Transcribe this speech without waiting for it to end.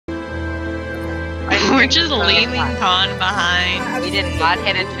We're just leaving Con behind. We did not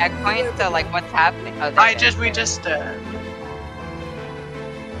hit a checkpoint, so like, what's happening? Oh, we just did.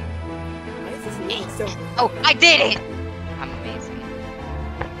 Oh, I did it! I'm amazing.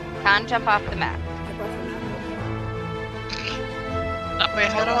 Can't jump off the map. Wait,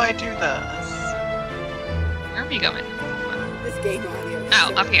 how do I do this? Where are we going? This game audio.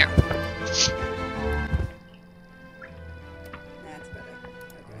 Oh, up here. That's better.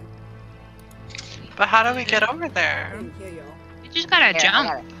 Okay. But how do we get over I there? didn't hear y'all. You just gotta Here,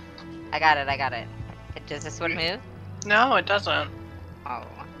 jump. I got it. Does this one move? No, it doesn't. Oh.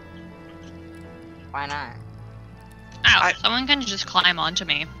 Why not? Oh, someone can just climb onto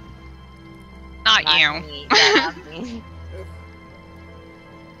me. Not you. Me. Yeah, not me.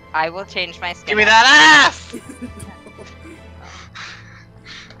 I will change my skin. Give me that ass!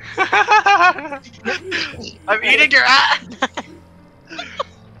 I'm eating your ass!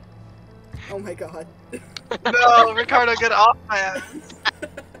 Oh my god. No, Ricardo, get off my ass.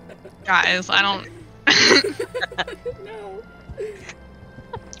 Guys, I don't. No.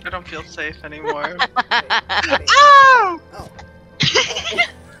 I don't feel safe anymore. Wait. Ow! Oh.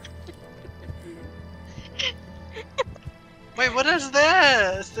 Wait, what is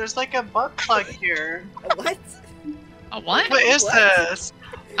this? There's like a butt plug here. What? A what? What is What? this?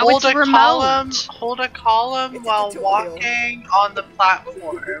 Oh, it's a remote. Hold a column It's a while tutorial. walking on the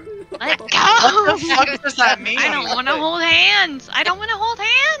platform. Let go! What the fuck does that mean? I don't want to hold hands. I don't want to hold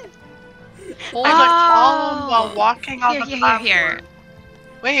hands. Hold a column while walking on Here, the here, platform. here.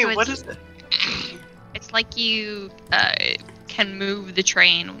 Wait, So what it's- is it? It's like you can move the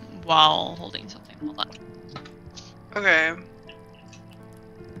train while holding something. Hold on. Okay.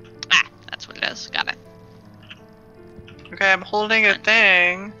 Ah, that's what it is. Got it. Okay, I'm holding a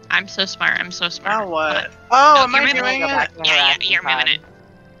thing. I'm so smart. I'm so smart. Now what? Hold on. Oh, No, am I you're moving doing Go back it? to Yeah, the you're moving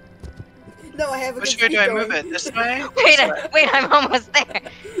it. No, I have a Which good way do I speed move going. it? This way? Wait, I'm almost there.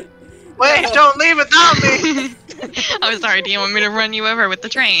 Wait, don't leave without me! Oh, sorry. Do you want me to run you over with the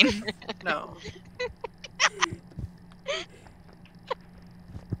train? No.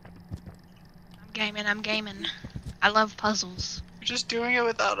 I'm gaming. I love puzzles. You're just doing it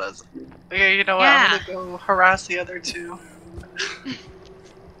without us. Okay, you know what? Yeah. I'm gonna go harass the other two.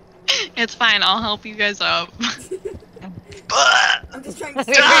 It's fine. I'll help you guys up. I'm just trying to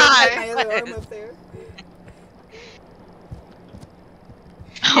Die! get my other arm up there.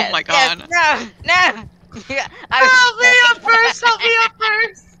 Oh my god. Yes, no! Yeah, Help me up first! Help me up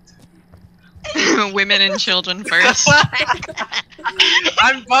first! Women and children first.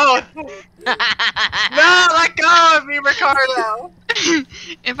 I'm both! No, let go of me, Ricardo!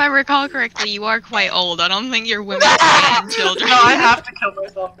 If I recall correctly, you are quite old. I don't think you're women and children. No, I have to kill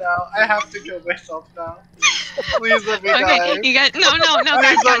myself now. I have to kill myself now. Please let me die. Okay, you guys. No, Please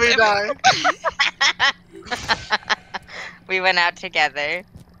guys, let me guys. die. We went out together.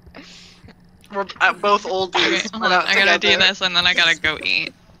 We're both old Okay, dudes. hold on. I gotta do this and then I gotta go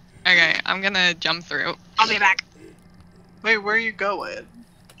eat. Okay, I'm gonna jump through. I'll be back. Wait, where are you going?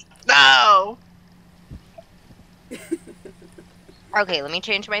 No! Okay, let me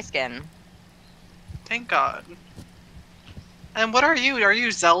change my skin. Thank God. And what are you? Are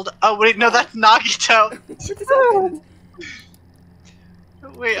you Zelda? Oh wait, no, that's Nagito. What just happened?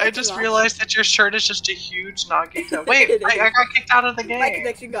 Wait, I That's just lost. realized that your shirt is just a huge Nagito. Wait, It I is. got kicked out of the My game.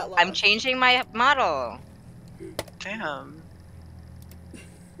 connection got lost. I'm changing my model. Damn.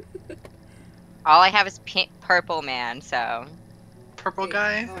 All I have is purple man, so. Purple Wait,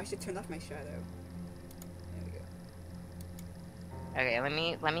 guy? Oh, I should turn off my shadow. There we go.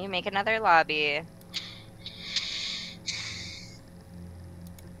 Okay, let me make another lobby.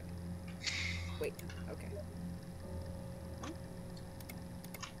 Wait. Okay.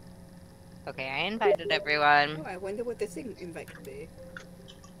 Okay, I invited everyone. Oh, I wonder what this invite could be.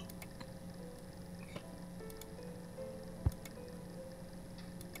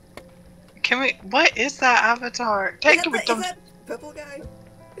 Can we? What is that avatar? Hey, Is can we that, don't? is that purple guy?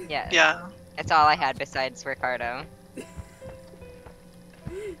 Yeah. Yeah. That's all I had besides Ricardo.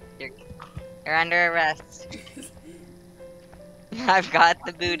 You're under arrest. I've got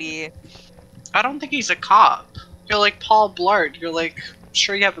the booty. I don't think he's a cop. You're like Paul Blart. You're like,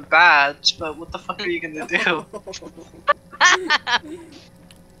 sure you have a badge, but what the fuck are you gonna do?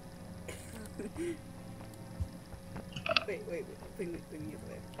 Wait, bring me over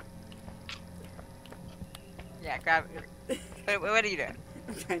there. Yeah, grab it. What are you doing?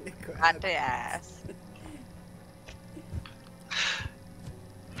 I'm trying to grab. Not the ass.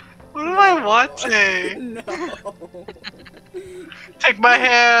 What am I watching? No. Take my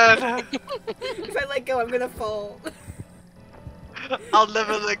hand. If I let go, I'm gonna fall. I'll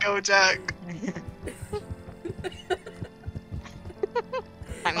never let go, Jack.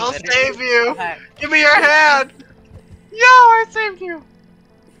 I'll literally save you. stuck. Give me your hand. Yo, I saved you.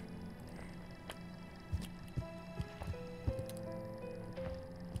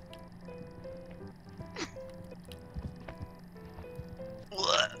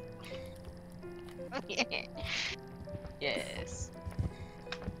 Yes.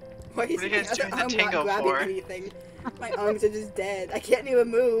 Why is What are you my guys other doing the arm not tango grabbing for? anything? My arms are just dead. I can't even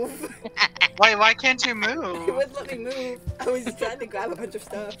move. Why can't you It move? wouldn't let me move. I was trying to grab a bunch of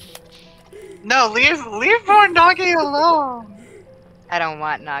stuff. No, leave poor Nagi alone. I don't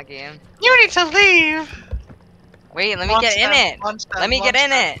want Nagi. You need to leave. Wait, let me get in it. Let me get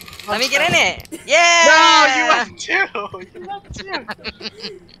in it. Let me get in it. No, Yeah! you went too. You went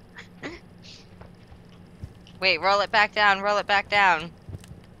too. Wait, roll it back down. Roll it back down.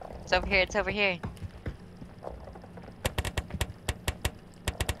 It's over here. It's over here.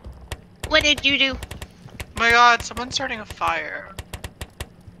 What did you do? Oh my god, someone's starting a fire.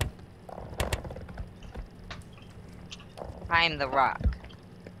 I'm the rock.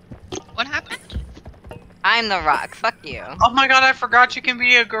 What happened? I'm the rock. Fuck you. Oh my god, I forgot you can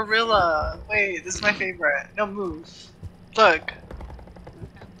be a gorilla. Wait, this is my favorite. No, move. Look.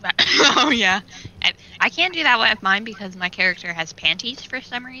 Oh yeah. I can't do that with mine because my character has panties for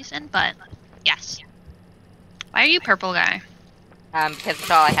some reason, but yes. Why are you purple guy? Because it's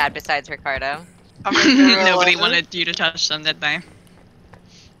all I had besides Ricardo. I'm a gorilla. Nobody wanted you to touch them, did they?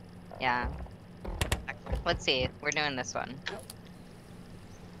 Yeah. Let's see. We're doing this one.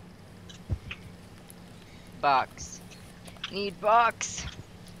 Box. Need box.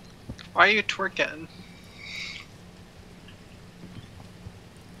 Why are you twerking?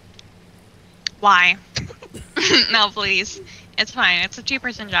 Why? No, please. It's fine. It's a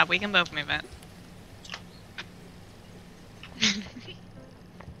two-person job. We can both move it.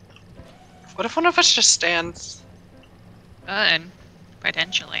 What if one of us just stands? Good.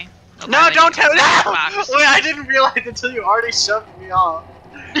 Potentially. Oh, No, by the don't way, tell you me! can box. Wait, I didn't realize until you already shoved me off.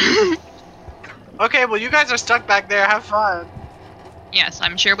 Okay, well you guys are stuck back there. Have fun. Yes,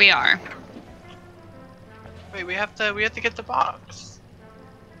 I'm sure we are. Wait, we have to get the box.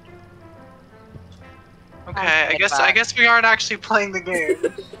 Okay, I guess we aren't actually playing the game.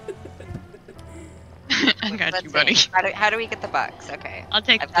 I got Let's you, buddy. see. How do we get the box? Okay. I'll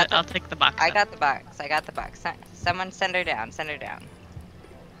take I've got I'll take the box. I then. got the box. I got the box. Someone send her down. Send her down.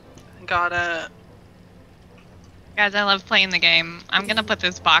 Got it. Guys, I love playing the game. I'm gonna put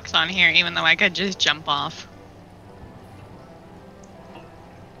this box on here, even though I could just jump off.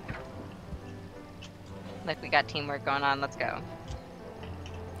 Look, we got teamwork going on. Let's go.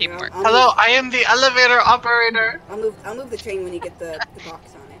 Teamwork. Hello, I am the elevator operator. I'll move the train when you get the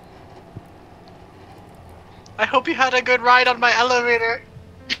box on it. I hope you had a good ride on my elevator.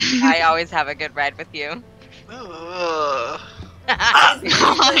 I always have a good ride with you. Ugh.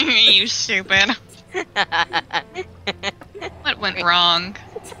 You stupid. What went wrong?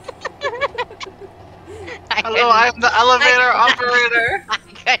 Hello, I am the elevator operator. I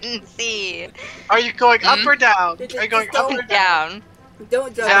couldn't see. Are you going up or down? Just Are you going don't up or down? Down.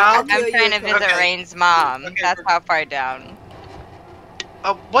 Don't jump. Down? I'll kill I'm you trying to if I- visit Okay. Rain's mom. Okay, That's how far down.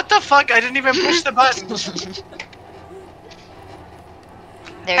 What the fuck? I didn't even push the button.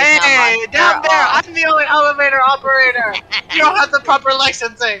 There's Hey, no monster down there! all- I'm the only elevator operator. You don't have the proper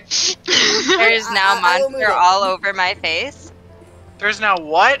licensing. There's now I will move monster it. all over my face. There's now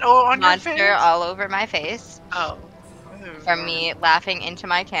what? Oh, on your face? Monster all over my face. Oh. From me laughing into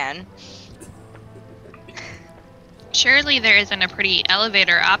my can. Surely there isn't a pretty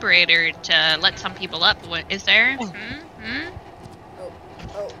elevator operator to let some people up. What is there?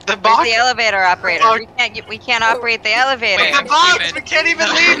 Oh, The Where's box. the elevator operator? Oh. We can't operate the elevator. Wait, The I'm box. stupid. We can't even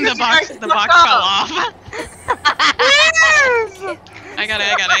leave. The because box you guys the box fucked fell up. off. Yes! I got it.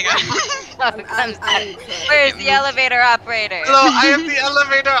 I'm Where's the elevator operator? Hello, I am the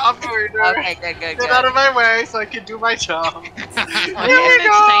elevator operator. Okay, good. Get out of my way so I can do my job. What Here is we it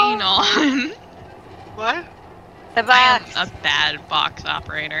go. saying on? What? The I box. am a bad box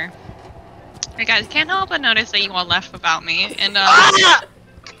operator. Hey guys, can't help but notice that you all left without me, and Ah!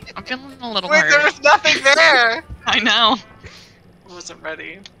 I'm feeling a little Wait, there hurt. was nothing there. I know. I wasn't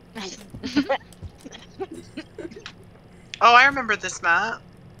ready. Oh, I remember this map.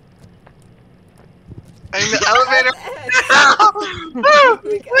 I'm the elevator. Woo!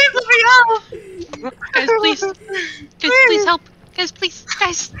 Please let me out. Guys, please. Guys, please help. Guys, please.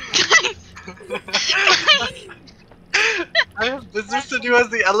 Guys. I have business to do as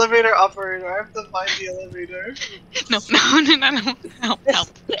the elevator operator. I have to find the elevator. No. Help.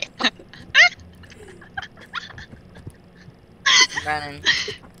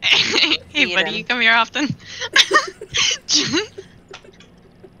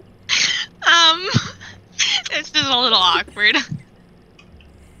 This is a little awkward.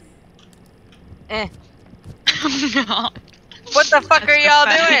 Eh. No. What the fuck are y'all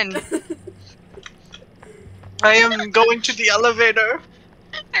doing? I am going to the elevator.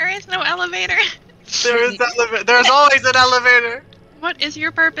 There is no elevator. There is elevator. There's always an elevator. What is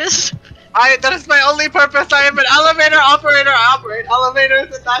your purpose? That is my only purpose. I am an elevator operator. I operate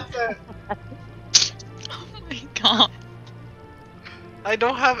elevators and that's it. Oh my god. I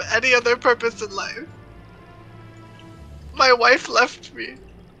don't have any other purpose in life. My wife left me.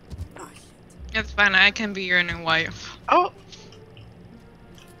 Oh, shit. It's fine, I can be your new wife. Oh.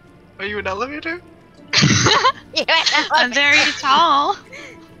 Are you an elevator? I'm very tall.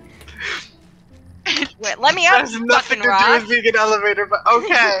 Wait, let me That up, has you nothing fucking to do rock. with being an elevator, but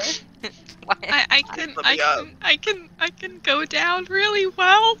okay. Why- I can go down really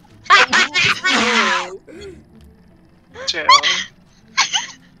well. Oh. Jail.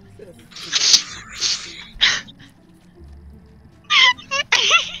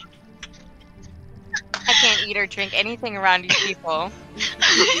 I can't eat or drink anything around you people. Please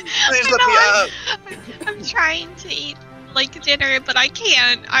I let me know, up. I'm trying to eat like dinner, but I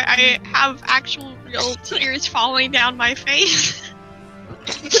can't. I have actual real tears falling down my face.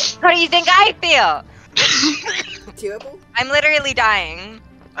 How do you think I feel? Chewable? I'm literally dying.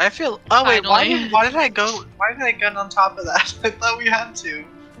 I feel. Oh wait, Finally. why did I go? Why did I get on top of that? I thought we had to.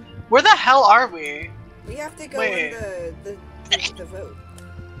 Where the hell are we? We have to go Wait. in the vote.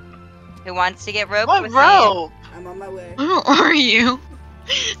 Who wants to get roped What with rope? I'm on my way. Where are you?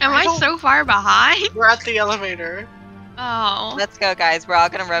 Am I I don't- so far behind? We're at the elevator. Oh. me? Let's go, guys. We're all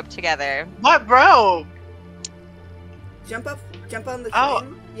gonna rope together. What rope? Jump up, jump on the Oh.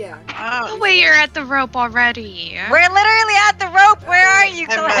 train. Yeah. Oh, wait, you're at the rope already. We're literally at the rope. Where are you,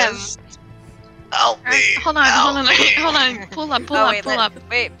 I Clem? missed. Help me. Hold on, Help hold on, me. hold on. Pull up, pull Oh, up, wait, pull up.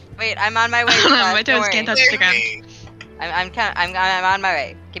 Wait, I'm on my way. Hold on, Celeste, my don't toes worry. can't touch the Save ground. me. I'm on my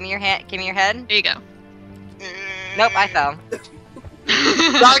way. Give me your hand. Give me your head. There you go. Nope, I fell.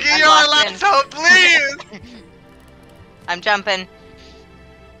 Doggy, I'm you're locked in. left out, please. I'm jumping.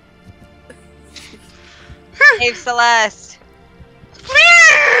 Save Celeste.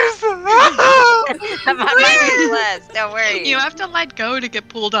 Please. I'm on my way, Celeste. Don't worry. You have to let go to get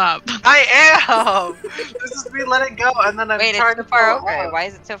pulled up. I am. This is me letting go, and then I'm Wait, trying it's to so far pull over. up. Why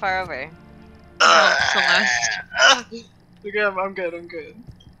is it so far over? Celeste. Okay, I'm good. I'm good.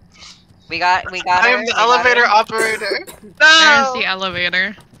 We got I her. am we the got elevator her. operator. There's No. the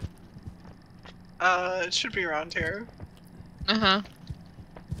elevator. It should be around here. Uh-huh.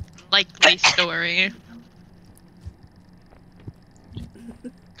 Likely story.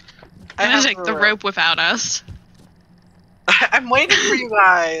 I I'm gonna have take the rope without us. I'm waiting for you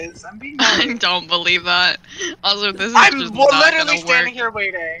guys. I'm being I nice. don't believe that. Also, this is I'm just not literally gonna standing work. here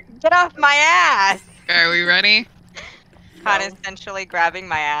waiting. Get off my ass! Are we ready? Con essentially grabbing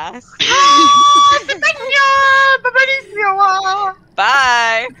my ass.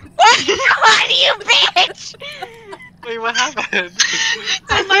 Bye. What? What, you bitch? Wait, what happened?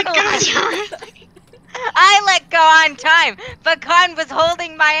 I let go too early. I let go on time, but Con was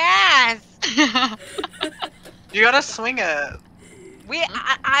holding my ass. You gotta swing it.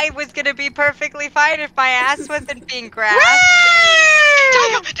 I was gonna be perfectly fine if my ass wasn't being grabbed.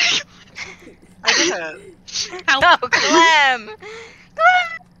 I did it. Help. No, Clem.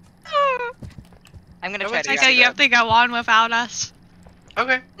 I'm gonna try to. Okay, Okay, you have to go on without us.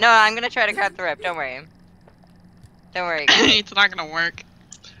 Okay. No, I'm gonna try to grab the rope. Don't worry. Don't worry, guys. It's not gonna work.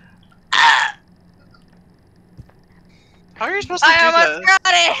 How are you supposed to I do almost this?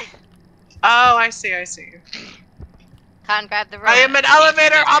 got it. Oh, I see. I see. Con, grab the rope. I am an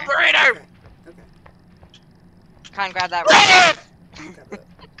elevator operator. Okay. Con, grab that rope.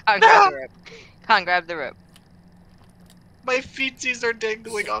 Con, grab the rope. Con, grab the rope. My feetsies are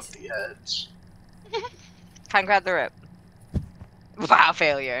dangling off the edge. Con, grab the rope. Wow,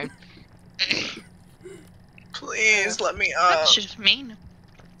 failure. Please let me up. That's just mean.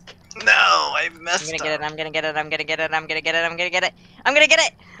 No, I've I'm messed gonna get it. up. I'm gonna get it. I'm gonna get it. I'm gonna get it. I'm gonna get it. I'm gonna get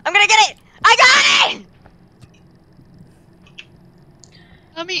it. I'm gonna get it. I got it.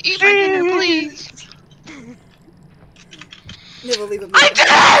 Let me eat my dinner, please. Never leave a me.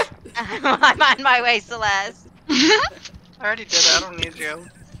 I'm on my way, Celeste. I already did it. I don't need you.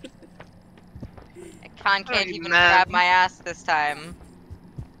 Con can't Already even mad. grab my ass this time.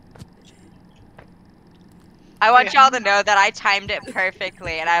 I want Wait, y'all to know that I timed it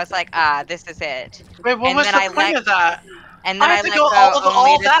perfectly, and I was like, ah, this is it. Wait, what And was then the I point let- of that? And then I I have to let go go all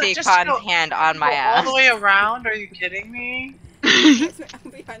only to that see just to Con's go- hand on my Go ass. all the way around? Are you kidding me?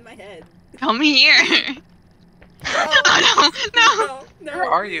 I'm behind my head. Come here. Oh, no. Where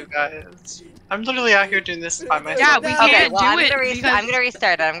are you guys? I'm literally out here doing this by myself. Yeah, we No. Okay, can't well, do I'm it gonna, because... I'm gonna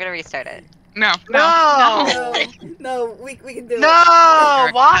restart it. I'm gonna restart it. No. No, we can do it. No, You're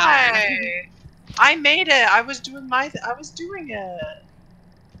a why? I made it. I was doing it.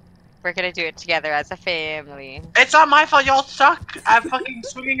 We're gonna do it together as a family. It's not my fault. Y'all suck at fucking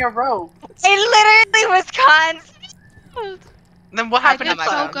swinging a rope. It literally was Khan's. Then what I happened did to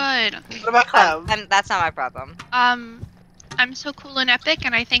so Clem? good. What about Clem? And that's not my problem. I'm so cool and epic,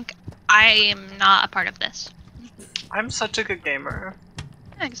 and I think I am not a part of this. I'm such a good gamer.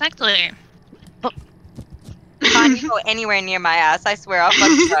 Yeah, exactly. Khan, you go anywhere near my ass, I swear I'll fuck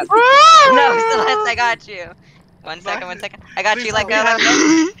you up. No, Celeste, I got you. One second. I got you, let go, let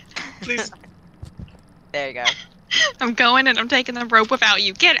go. Please. There you go. I'm going and I'm taking the rope without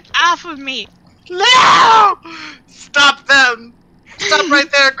you. Get off of me! No! Stop them! Stop right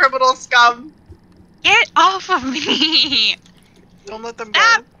there, criminal scum! Get off of me! Don't let them go.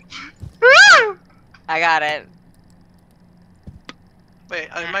 Stop! I got it. Wait,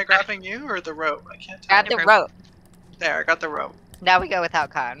 am I grabbing you or the rope? I can't tell. Grab the rope. There, I got the rope. Now we go without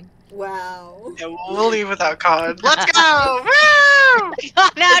Khan. Wow. Yeah, we'll leave without COD. Let's go! Woo!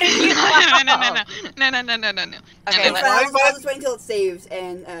 Now did you No. Okay, I'll just wait until it saves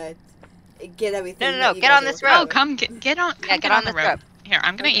and get everything. No, that you get guys on are this working rope. Oh, with. come get on. Yeah, get on the this rope. rope. Here,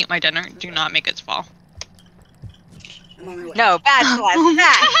 I'm gonna eat my dinner. Do not make it fall. I'm on my way. No, bad Celeste,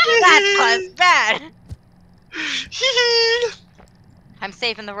 bad. Bad Celeste, bad. I'm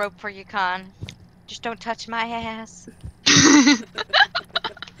saving the rope for you, Khan. Just don't touch my ass.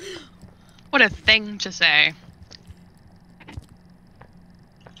 What a thing to say.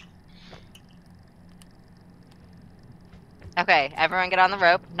 Okay, everyone get on the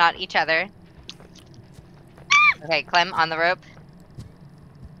rope, not each other. Okay, Clem, on the rope.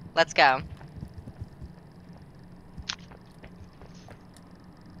 Let's go.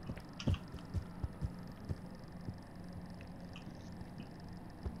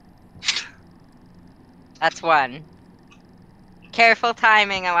 That's one. Careful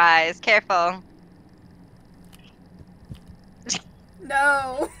timing, wise. Careful.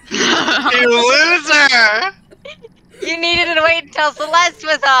 No. You loser! You needed to wait until Celeste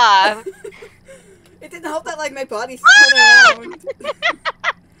was off. It didn't help that like my body's spun around.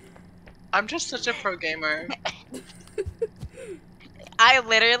 I'm just such a pro gamer. I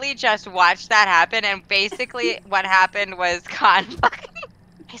literally just watched that happen, and basically what happened was Khan fucking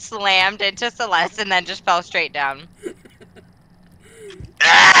slammed into Celeste and then just fell straight down.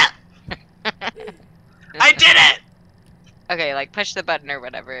 I did it! Okay, like push the button or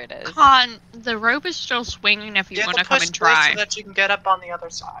whatever it is. Con, the rope is still swinging if you You have want to to come push and through try. so that you can get up on the other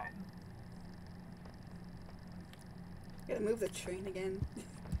side. Gotta move the train again.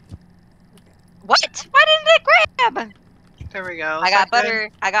 What? Why didn't it grab? There we go. I Is got that good? butter.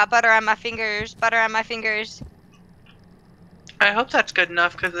 I got butter on my fingers. Butter on my fingers. I hope that's good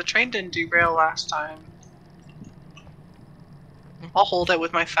enough because the train didn't derail last time. I'll hold it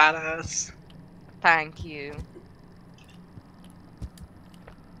with my fat ass. Thank you.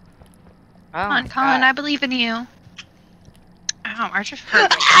 Oh Come my on, Colin, God. I believe in you. Ow, I just hurt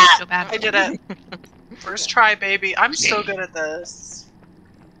myself so bad. I did it. First try, baby. I'm so good at this.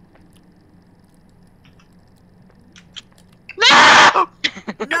 No!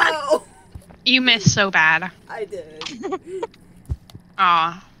 No! You missed so bad. I did.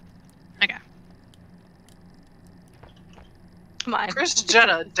 Aw. Okay. Come on. Chris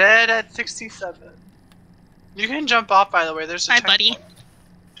Jenna, dead at 67. You can jump off, by the way. There's a Hi, buddy.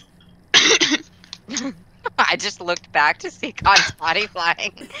 I just looked back to see Khan's body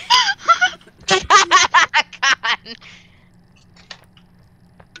flying. Khan.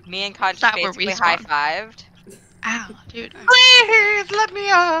 Me and Khan just That where we basically spawned. high-fived. Ow, dude. Please, let me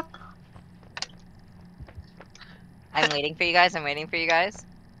up. I'm waiting for you guys. I'm waiting for you guys.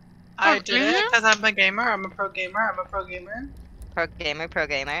 I Oh, did it because I'm a gamer. I'm a pro gamer. I'm a pro gamer. Pro gamer, pro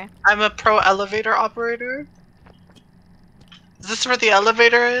gamer. I'm a pro elevator operator. Is this where the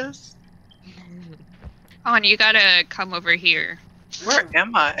elevator is? Colin, you gotta come over here. Where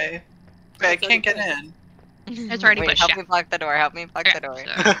am I? Wait, I can't get in. It's already Wait, pushed, help yeah. me block the door. Help me block Okay, the door.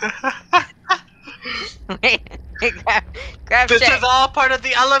 so- Wait, grab This shit. is all part of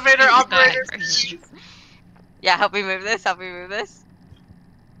the elevator This is operator. the first. Yeah, help me move this. Help me move this.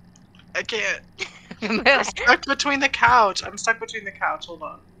 I can't. Move. I'm stuck between the couch. I'm stuck between the couch. Hold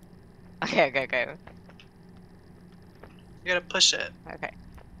on. Okay. You gotta push it. Okay.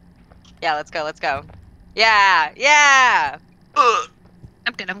 Yeah, let's go. Let's go. Yeah. Ugh.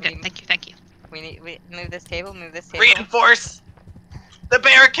 I'm good, thank you. We move this table. Move this table. Reinforce the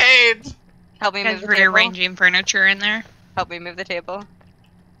barricade. Help me move Guys the were table. arranging furniture in there. Help me move the table.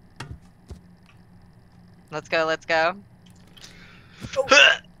 Let's go, let's go.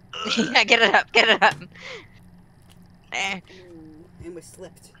 Yeah, get it up, get it up. Eh. Ooh, and we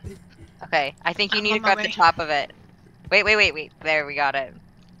slipped. Okay, I think you I'm need to on my grab the way. top of it. Wait. There, we got it.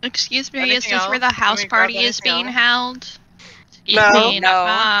 Excuse me, is Anything this where the else? Can house we grab party is anything being else? held? Excuse No. me, No.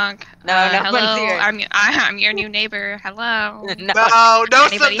 knock, knock. No, no one's hello, here. I'm your new neighbor. Hello. No, No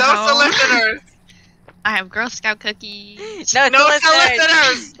Anybody no home? solicitors! I have Girl Scout cookies. no No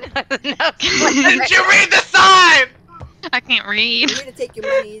solicitors! solicitors! No solicitors! Did you read the sign? I can't I'm read. here to take your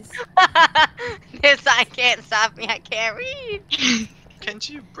monies. This sign can't stop me, I can't read. Can't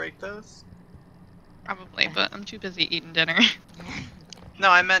you break those? Probably, but I'm too busy eating dinner. No,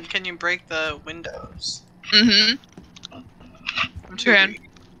 I meant can you break the windows? Mm-hmm. I'm too Good. weak.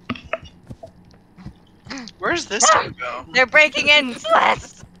 Where's this one go? They're breaking in,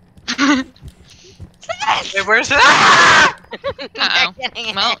 Celeste! Celeste! Wait, where's it? Ah! Uh-oh. They're getting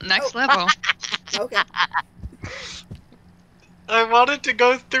in. Well, next level. Okay. I wanted to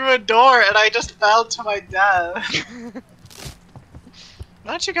go through a door and I just fell to my death.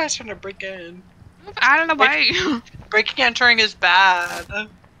 Not you guys trying to break in. Move out of the way. Breaking and entering is bad.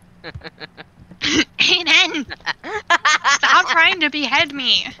 Aiden! Stop trying to behead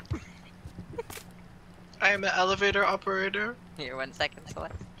me. I am an elevator operator. Here, 1 second,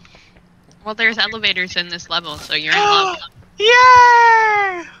 Celeste. Well, there's elevators in this level, so you're in luck.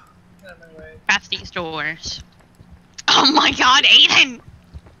 Yay! Past these doors. Oh my god, Aiden!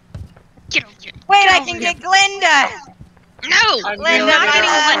 Get over here. Wait, Get I over can here. get Glinda! No! I'm You're the not elevator getting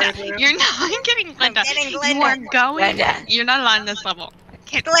operator. Glinda. You're not getting Glinda. getting You Glinda. are going. Glinda. You're not allowed in this level.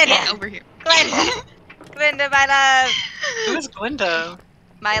 Get Glinda. over here. Glinda! Glinda, my love! Who is Glinda?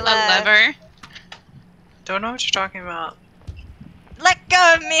 My A love. lever. Don't know what you're talking about. Let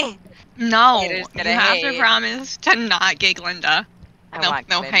go of me! No. Haters You gonna have to hate. promise to not get Glinda. I No, want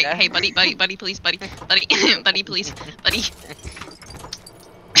no, Glinda. hey, buddy, please, buddy, buddy, please, buddy.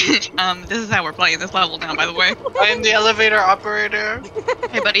 This is how we're playing this level now, by the way. I am the elevator operator.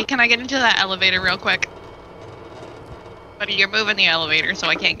 Hey, buddy, can I get into that elevator real quick? Buddy, you're moving the elevator, so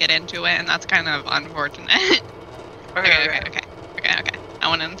I can't get into it, and that's kind of unfortunate. Okay. I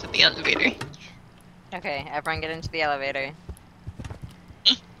went into the elevator. Okay, everyone get into the elevator.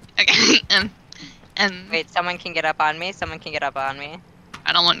 Okay, Wait, someone can get up on me? Someone can get up on me?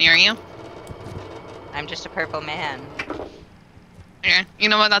 I don't want near you. I'm just a purple man. Yeah, you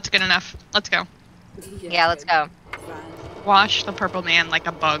know what? That's good enough. Let's go. Yeah, let's go. Fine. Wash the purple man like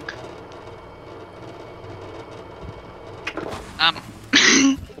a bug.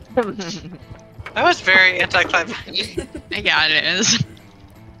 That was very anticlimactic. Yeah, it is.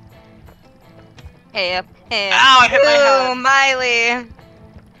 Hey up, hey up. Ow, I hit my Ooh, head. Miley!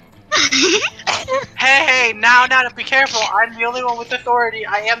 Hey, now, be careful. I'm the only one with authority.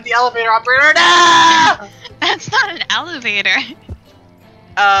 I am the elevator operator. No! That's not an elevator.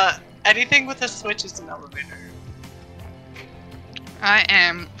 Anything with a switch is an elevator. I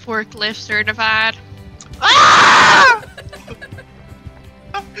am forklift certified. Ah!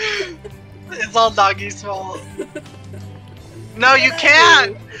 It's all Doggy's fault. No, you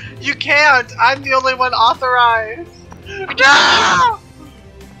can't! You can't! I'm the only one authorized! No!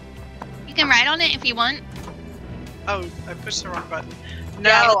 You can ride on it if you want. Oh, I pushed the wrong button.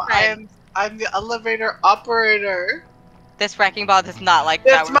 Yeah, No, it's fine. I'm the elevator operator. This wrecking ball does not like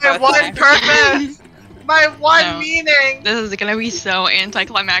that. It's my one purpose! My one No. meaning! This is gonna be so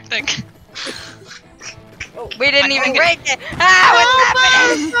anticlimactic. We didn't I even think break it! Ah, what's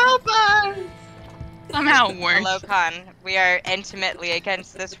happening? So bad! Somehow worse. Hello, Con. We are intimately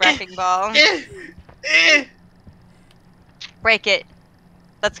against this wrecking ball. Eh, Break it.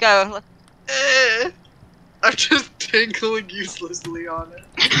 Let's go. eh. I'm just tingling uselessly on it.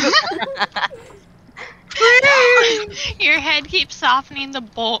 Your head keeps softening the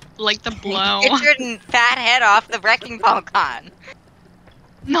bolt, like the blow. Get your fat head off the wrecking ball, Con.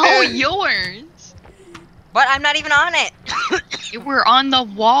 No, yours. What? I'm not even on it. You were on the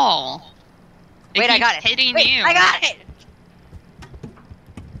wall. Wait, I got keeps it. Hitting Wait, you. I got it.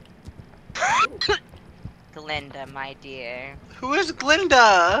 Glinda, my dear. Who is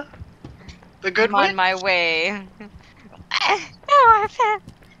Glinda? The good I'm on one? my way. Oh,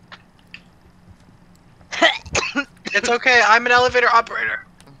 It's okay, I'm an elevator operator.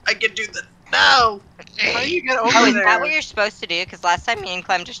 I can do this. No! How do you get over Oh, is there? that what you're supposed to do? Because last time me and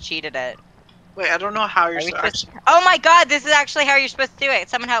Clem just cheated it. Wait, I don't know how you're Are we supposed supposed- Oh my god, this is actually how you're supposed to do it.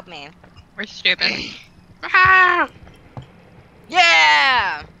 Someone help me. We're stupid. Ah!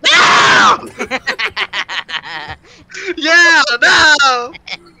 Yeah! No! Yeah, no!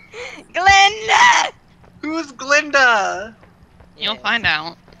 Glinda! find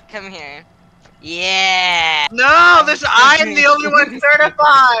out. Come here. Yeah. No, I'm the only one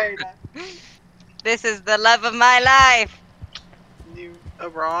certified. This is the love of my life. You a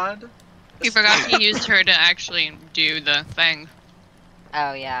rod? You forgot to use her to actually do the thing.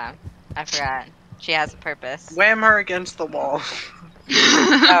 Oh yeah, I forgot. She has a purpose. Wham her against the wall.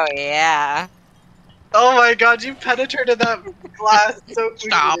 Oh yeah. Oh my god, you penetrated that glass so quickly.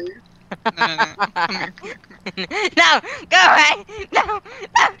 Stop. No. Come here. No, go away. No, no,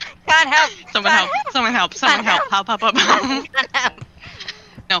 can't help. Someone help. Someone help. Someone help. Help. Can't help.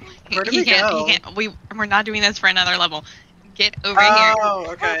 No, Where do he we can't. go? He can't. We're not doing this for another level. Get over Oh,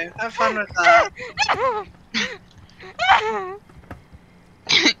 okay. Have fun with that.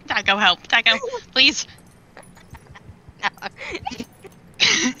 here. Taco, help. Taco, please.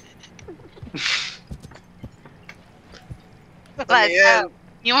 Let's Yeah. go.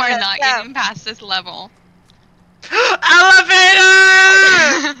 You are Let's not go. getting past this level.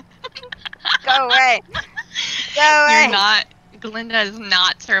 Elevator! Go away. Go away. You're not. Glinda is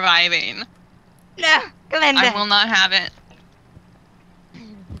not surviving. No, Glinda. I will not have it.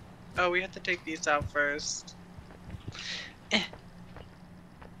 Oh, we have to take these out first.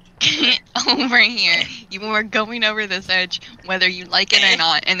 Get over here. You are going over this edge, whether you like it or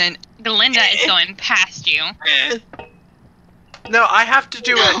not, and then Glinda is going past you. No, I have to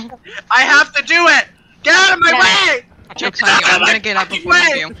do it. I have to do it. Get out of my way! Joke's on you. I'm gonna get up before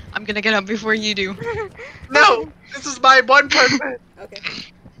you do. I'm gonna get up before you do. No, this is my one purpose. Okay.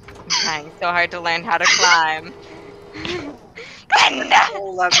 I'm trying so hard to learn how to climb. Glinda.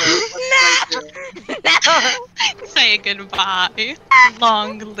 Whole lever. What did I do? No. Say goodbye.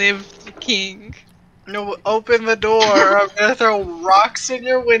 Long live the king. No, open the door or I'm gonna throw rocks in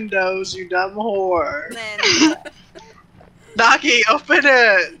your windows, you dumb whore. Glinda. Naki, open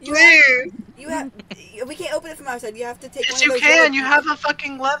it! You Please! You have. We can't open it from outside. You have to take Yes, one you of those can! yellow- You have a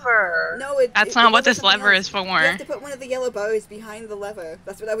fucking lever! No, it. That's it not what goes this with something lever else. is for. You have to put one of the yellow bows behind the lever.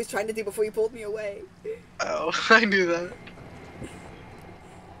 That's what I was trying to do before you pulled me away. Oh, I knew that.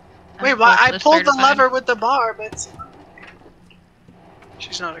 Wait, why? I pulled the lever with the bar, but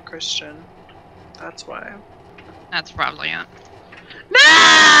she's not a Christian. That's why. That's probably it.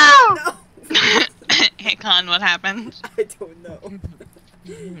 No! No. Hey, Con, what happened? I don't know.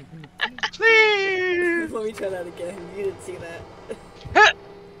 Please! Let me try that again. You didn't see that.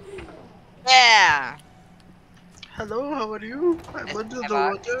 Yeah. Hello, how are you? I'm under the Eva.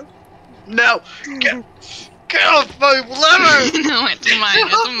 water. No! Get off my lever! No, it's mine.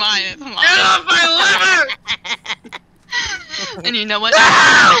 It's mine. It's Get mine. off my lever! And you know what?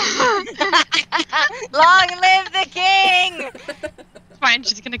 Long live the king! It's fine.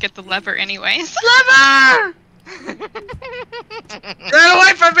 She's gonna get the lever anyways. Lever! Get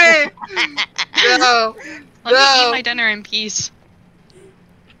away from me! No! Let me No. eat my dinner in peace.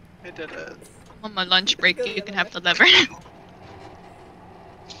 I did it. On my lunch break, you can have the lever.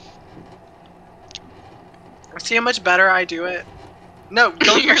 See how much better I do it? No,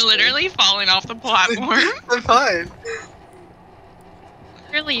 don't You're push me. literally falling off the platform. I'm fine.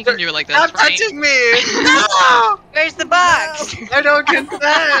 Surely you can do it like this, Stop right? touching me! No! Where's the box? I don't It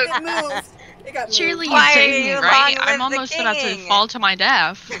consent! moved. It got moved. Surely you Why are saved me, you right? long I'm live the almost about to king? fall to my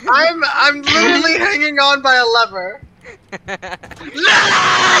death. I'm literally hanging on by a lever.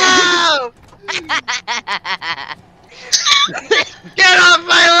 No! Get off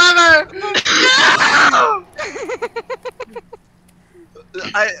my lever! No!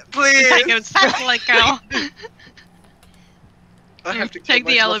 Please. I go, stop, let go. I have to kill Take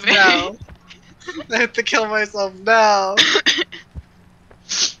the myself elevator. now. I have to kill myself now.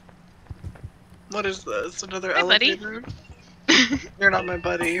 What is this? Another Hi, buddy. elevator? You're not my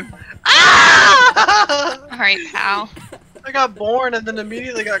buddy. Ah! Alright, pal. I got born and then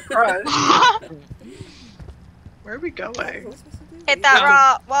immediately got crushed. Where are we What going? was I supposed to do? Hit that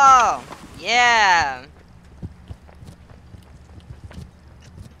rock wall. Yeah.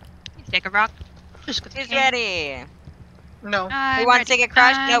 Take a rock. Just go to Who's the ready? No. Who wants to get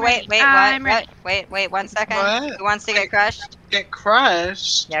crushed? No, wait, wait, I'm what? ready. Wait, 1 second. What? Who wants to get crushed? Get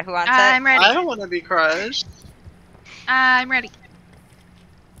crushed? Yeah, who wants I'm it? I ready. don't want to be crushed. I'm ready.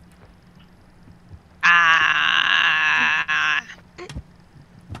 Ah.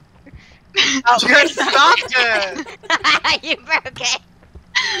 Oh, you stopped it! You broke it.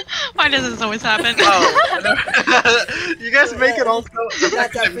 Why does this always happen? Oh. You guys make it all so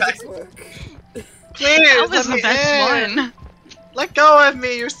That's how effective. physics work. Please, That was let the me best in. one. Let go of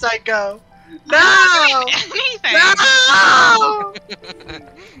me, you psycho. No! Anything. No!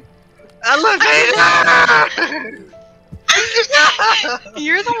 Elevator!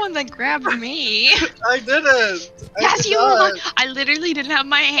 You're the one that grabbed me. I didn't. Yes, did you not. were. I literally didn't have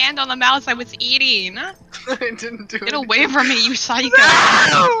my hand on the mouse. I was eating. I didn't do Get anything. away from me, you psycho.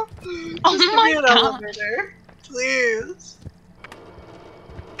 No! Oh Just give my me an God. elevator, please.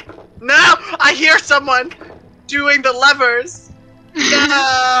 No! I hear someone doing the levers.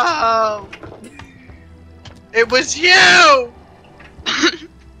 No! It was you!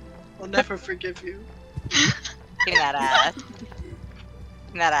 I'll never forgive you. Give me that ass.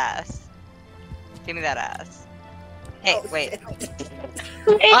 Give me that ass. Give me that ass. Hey, Oh, wait. shit.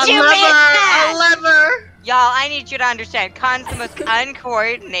 A lever! Y'all, I need you to understand. Khan's the most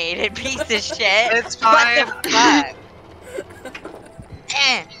uncoordinated piece of shit. It's fine. What the fuck?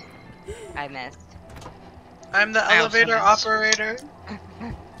 Eh. I missed. I'm the I also elevator missed. operator.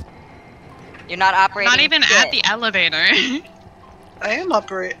 You're not operating. Not even shit. at the elevator. I am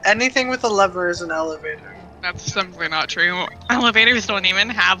operate. Anything with a lever is an elevator. That's simply not true. Elevators don't even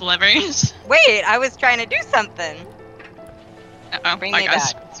have levers. Wait, I was trying to do something. Uh-oh, Bring bye me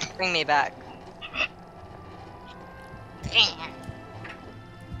guys. back. Bring me back.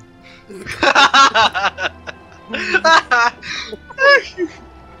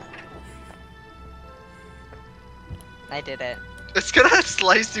 I did it. It's gonna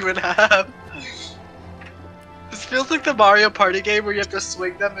slice you in half. This feels like the Mario Party game where you have to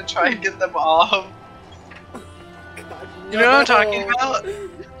swing them and try and get them off. God, You know what I'm talking no. about?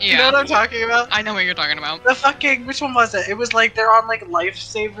 Yeah, You know what I'm talking about? I know what you're talking about. The fucking, which one was it? It was like they're on like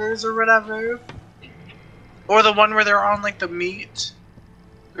lifesavers or whatever. Or the one where they're on like the meat.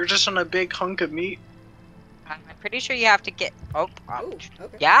 They're just on a big hunk of meat. I'm pretty sure you have to get. Oh, Oh,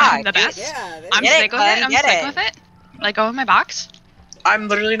 okay. yeah. I'm the I did. best. Yeah, there I'm you Get it, sick with it. Glenn, I'm get sick it. with it. Let go of my box. I'm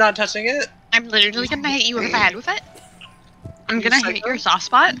literally not touching it. I'm literally gonna hit you over the head with it. I'm You gonna psycho? hit your soft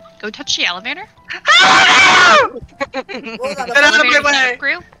spot. Go touch the elevator. Hold on, Get out of Elevator my way! setup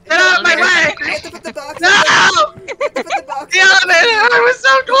crew. Get out of my Elevator way! setup You have to put the box. No! You have to put the box. The elevator! I was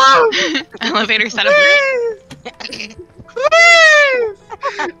so close! crew. Elevator setup crew. Please! Please!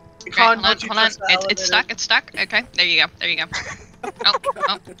 Okay, Con, hold on, don't you hold on. touch the It's elevator. stuck. It's stuck. Okay, there you go. There you go. Oh,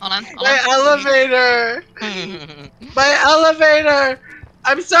 hold on. Hold My on. elevator! My elevator!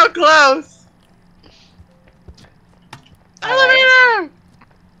 I'm so close! Elevator!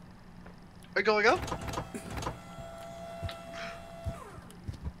 Are we go?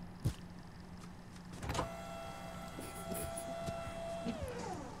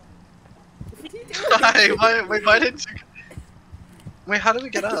 Why didn't you? Wait, how did we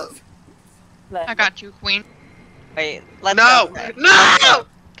get up? I got you, queen. Wait, let's No! go. Let's No! go.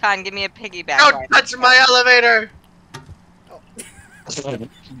 Khan, give me a piggyback. Don't ride. touch my elevator!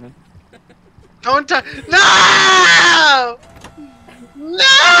 Don't touch. No!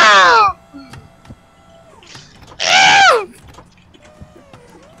 No! Ew!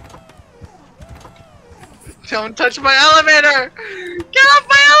 Don't touch my elevator! Get off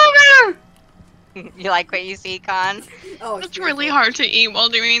my elevator! You like what you see, Khan? Oh, It's really hard to eat while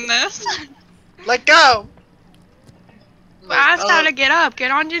doing this. Let go! I asked how to get up.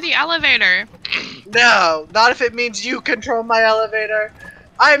 Get onto the elevator. No, not if it means you control my elevator.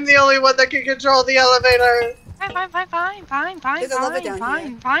 I'm the only one that can control the elevator. Fine. There's a lever down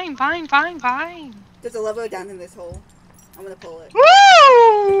here. Fine. There's a lever down in this hole. I'm gonna pull it.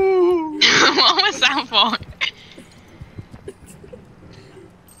 Woo! What was that for?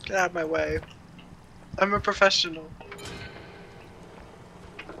 Get out of my way. I'm a professional.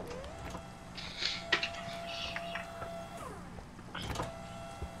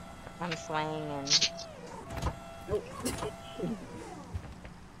 I'm swinging. Nope.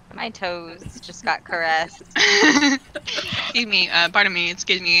 My toes just got caressed. Excuse me, pardon me,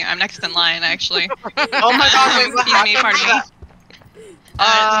 excuse me, I'm next in line actually. Oh my god, wait, what Excuse me, happened? pardon me.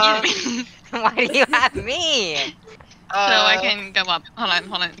 Excuse me. Why do you have me? So I can go up. Hold on.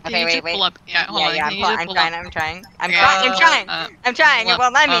 Can Okay, you wait, just wait. pull up? Yeah, hold on. Yeah, Can you just I'm pull trying, up? I'm trying. I'm Yeah, trying. I'm trying. pull It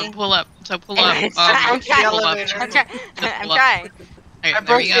won't up, let me. pull up. So pull up. I'm trying. Pull up. Elevator. I'm trying. Just I'm pull up. trying. Okay, I there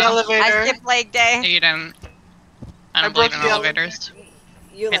broke we the go. elevator. I skipped leg No, day. you don't. I don't broke believe in the elevators.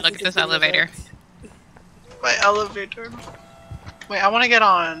 Your Hey, look lessons at this have been elevator. revoked. My elevator. Wait, I want to get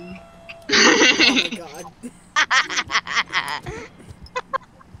on. Oh my god.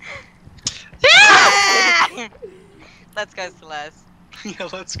 Let's go, Celeste. Yeah,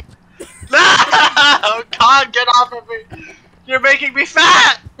 let's go. No! God, get off of me! You're making me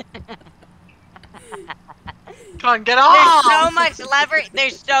fat! Come on, get There's off! so much lever.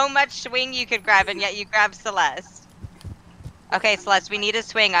 There's so much swing you could grab, and yet you grab Celeste. Okay, Celeste, we need to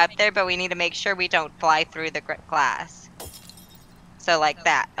swing up there, but we need to make sure we don't fly through the glass. So like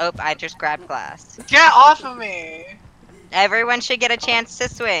that. Oh, I just grabbed glass. Get off of me! Everyone should get a chance to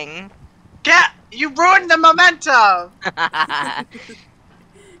swing. You ruined the momentum!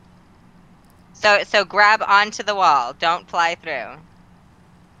 So grab onto the wall. Don't fly through.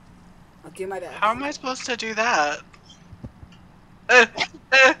 I'll do my best. How am I supposed to do that? I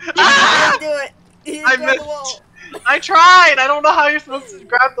Ah! didn't do it. You didn't I grab the missed. wall. I tried! I don't know how you're supposed to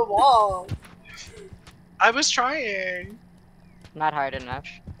grab the wall. I was trying. Not hard enough.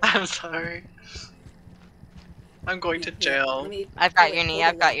 I'm sorry. I'm going to jail. I've got your knee.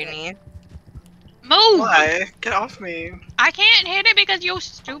 I've got your knee. Move! Why? Get off me. I can't hit it because your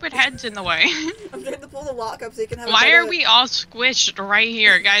stupid head's in the way. I'm trying to pull the lock up so you can have a Why better... are we all squished right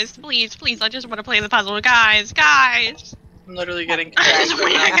here, guys? Please, please, I just want to play the puzzle. Guys, guys! I'm literally getting I swear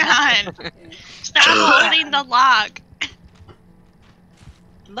to God. Stop holding the lock.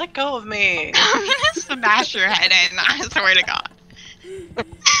 Let go of me. I'm gonna smash your head in, I swear to God.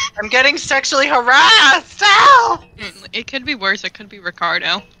 I'm getting sexually harassed! Help! It could be worse, it could be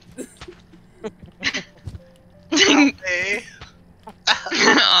Ricardo. Hey.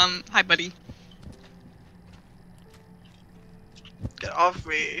 Hi buddy. Get off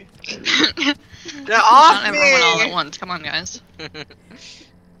me. Get off Not everyone all me! at once, come on guys.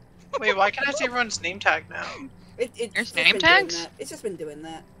 Wait, why can't I see everyone's name tag now? It's There's just name been doing tags? that. It's just been doing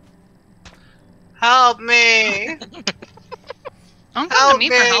that. Help me! Don't come Help to me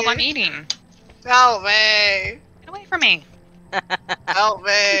for help, me. I'm eating. Help me! Get away from me. Help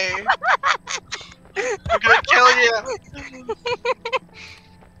me! I'm gonna kill you!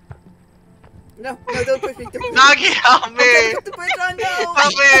 No, don't push me. Don't push me. Nagi, help I'm trying me! to put the bridge on, no!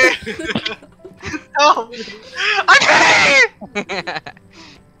 Help me! Help! Okay!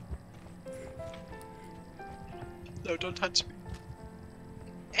 No, don't touch me.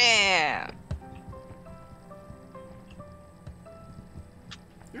 Yeah.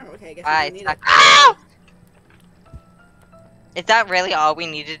 Oh, okay, I guess I we need suck. it. Ah! Is that really all we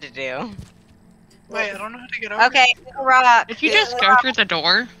needed to do? Wait, I don't know how to get over. Okay, rock. Did you Yeah, just like- go through the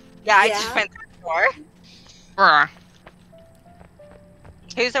door? Yeah, I Yeah. just went through the door. Bruh.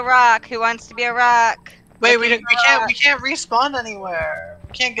 Who's a rock? Who wants to be a rock? Wait, Looking for we can't respawn anywhere.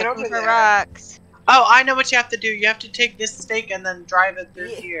 We can't get Looking over for there. rocks. Oh, I know what you have to do. You have to take this stake and then drive it through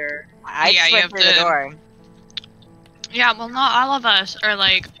Yeah. here. I Yeah, just you went have through the to- door. Yeah, well not all of us are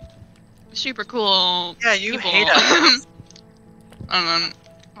like super cool Yeah, you people. hate us.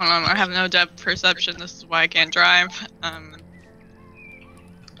 I have no depth perception, this is why I can't drive.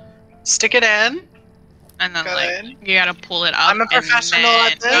 Stick it in. And then Go like in. you gotta pull it up. I'm a and professional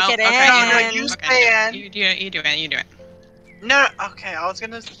then... at this. Stick it okay, in. you do No, it. you Okay, stay in. You do it, you do it. No, okay, I was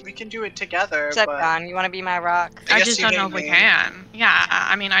gonna. We can do it together, What's up, but Don? You want to be my rock? I I guess just you don't know hate if we me. can. Yeah,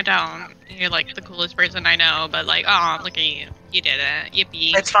 I mean I don't. You're like the coolest person I know, but like, oh look at you. You did it.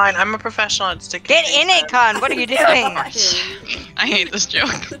 Yippee. it's fine. I'm a professional at sticking. Get in things it, Con. What are you doing? I hate this joke.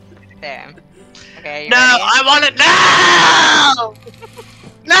 There. Okay, are you No, ready? I want it now.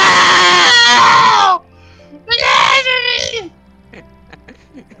 No!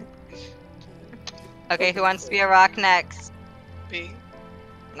 Okay, who wants to be a rock next? Me.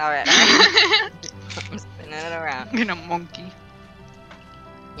 Alright, I'm spinning it around. I'm gonna monkey.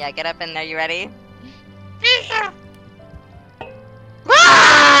 Yeah, get up in there. You ready?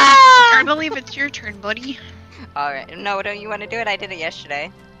 I believe it's your turn, buddy. Alright. No, don't you want to do it? I did it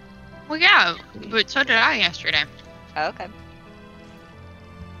yesterday. Well, yeah, but so did I yesterday. Oh, okay.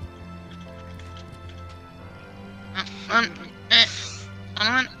 I'm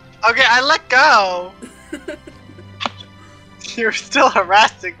Okay, I let go. You're still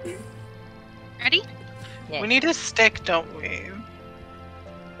harassing me. ready? Yeah. We need a stick, don't we?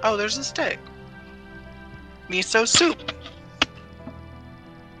 Oh, there's a stick. Miso soup.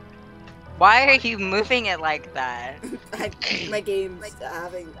 Why are you moving it like that? My game's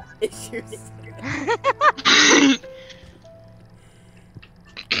having issues.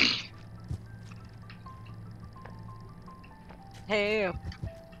 Hey.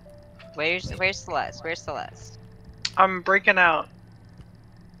 Where's Celeste? Where's Celeste? I'm breaking out.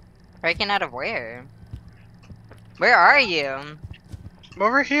 Breaking out of where? Where are you? I'm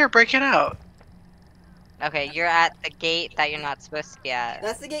over here breaking out. Okay, you're at the gate that you're not supposed to be at.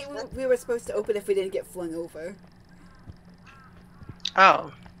 That's the gate we were supposed to open if we didn't get flung over.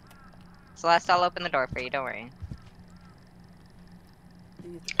 Oh. Celeste, I'll open the door for you, don't worry.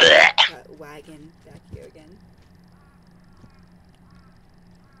 And you have to put that wagon back here again.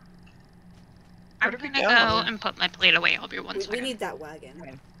 I'm Where did we gonna go? go and put my plate away. I'll be one We second. need that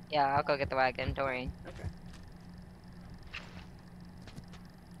wagon. Yeah, I'll go get the wagon, don't worry. Okay.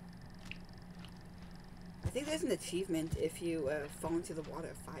 I think there's an achievement if you fall into the water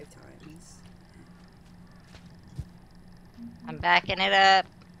 5 times. I'm backing it up.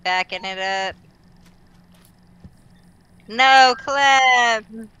 Backing it up. No,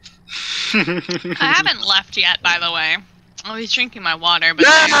 Clem! I haven't left yet, by the way. I was drinking my water, but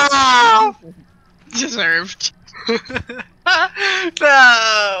No! deserved.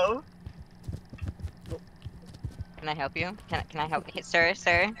 No! Can I help you? Can I help you? Sir,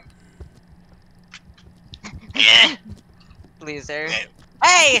 sir? Loser.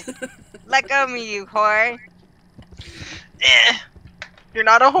 Hey! Let go of me, you whore! Eh. You're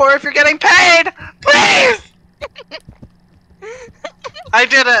not a whore if you're getting paid! Please! I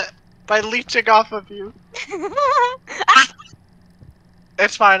did it! By leeching off of you.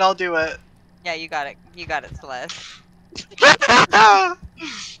 It's fine, I'll do it. Yeah, you got it. You got it, Celeste.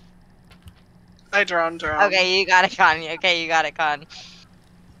 I drowned. Okay, you got it, Con. Okay, you got it, Con.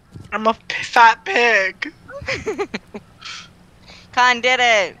 I'm a fat pig. Con did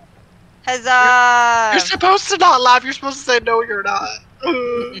it! Huzzah! You're supposed to not laugh, you're supposed to say no, you're not.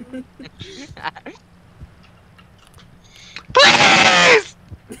 Please!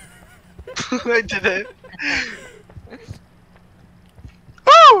 I did it.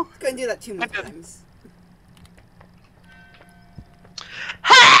 Woo! Couldn't do that too many times.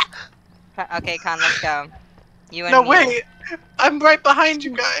 Okay, Con, let's go. You and No, me. wait. I'm right behind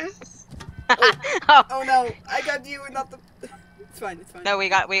you guys. Oh, Oh no, I got you and not the. It's fine. It's fine. no, we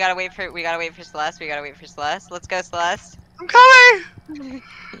gotta wait for Celeste. We gotta wait for Celeste. Let's go, Celeste. I'm coming!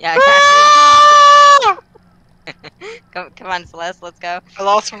 Yeah, Ah! come on, Celeste. Let's go. I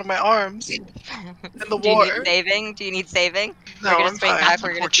lost one of my arms in the Do you war. need saving? Do you need saving? No, We're gonna I'm swing fine. back.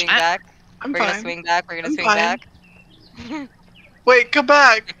 We're gonna swing back. I'm We're gonna fine. swing back. We're gonna I'm swing fine. back. Wait, come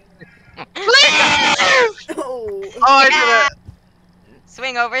back! Please! Oh. Oh, I did it.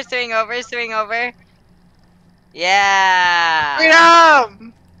 Swing over, swing over, swing over. Yeah.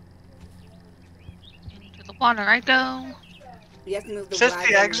 Freedom! Into the water I go. You have to move the Is this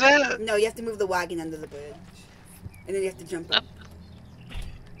wagon. the exit? No, you have to move the wagon under the bridge, and then you have to jump up.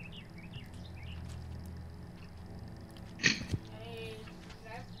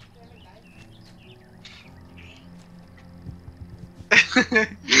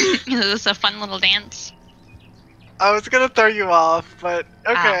 Is this a fun little dance? I was gonna throw you off, but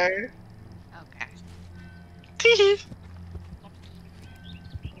okay. Okay. Tee.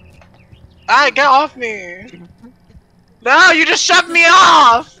 Alright, get off me! No, you just shoved me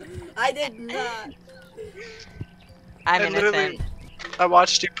off! I did not. I'm I literally- innocent. I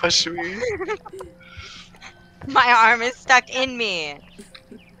watched you push me. My arm is stuck in me.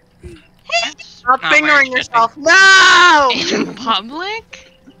 Stop Not where fingering it should yourself. No! In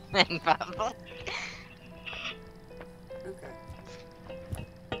public? In bubble. Okay.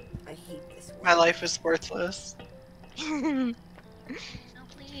 I hate this one. My life is worthless. No,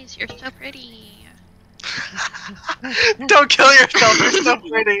 please, you're so pretty. Don't kill yourself, you're so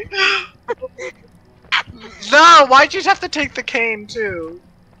pretty. No, why'd you have to take the cane too?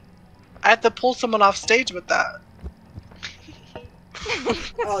 I had to pull someone off stage with that.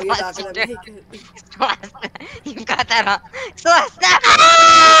 Oh, you're not gonna make it. Celeste, you've got that on. Celeste,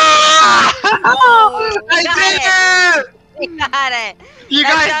 Oh, I did it! you got it. You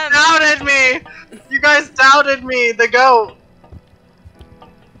That's guys dumb. doubted me! You guys doubted me, the goat!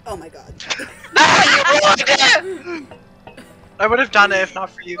 Oh my god. I would have done it if not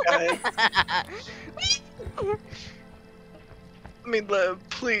for you guys. Let me live,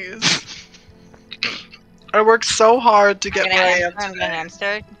 please. I worked so hard to get I'm where I gonna am hamster, I'm gonna today.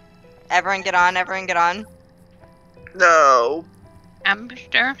 hamster. Everyone get on, everyone get on. No,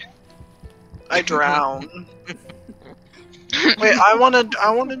 Hamster. I drown. Wait, I wanna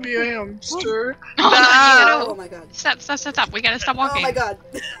be a hamster. Oh, Oh no, my god. Stop, stop, stop, stop. We gotta stop Oh walking. my god.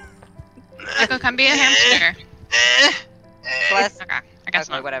 Echo, come be a hamster. Celeste, Okay, I guess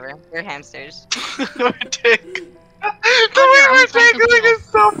okay, not. whatever. We're hamsters. My dick. The Oh, way you're my outside dick the going pool. is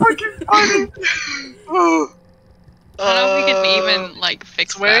so fucking funny. Oh. I don't know if we can even, like,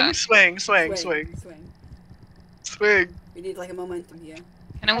 fix Swing, that. swing, swing, swing, Swing. swing. We need like a momentum here.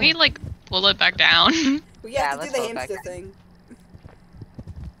 Can we, like, pull it back down? We Yeah, have to let's do the roll back. hamster thing.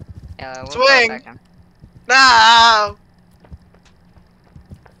 Yeah, we'll Swing. go back on.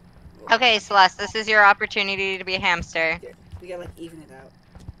 No. Okay, Celeste, this is your opportunity to be a hamster. We gotta like even it out.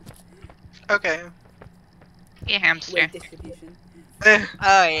 Okay. Be a hamster. Weight distribution. Eh,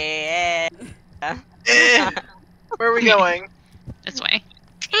 Oh yeah. eh. Where are we going? This way.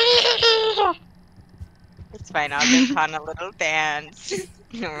 It's fine. I'll give Con a little dance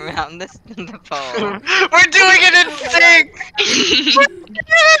around the pole. We're doing it in sync.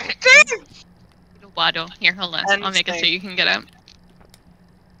 Waddle. Here, hold on. And I'll make it so stay. you can get up.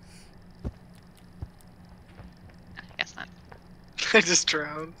 I guess not. I just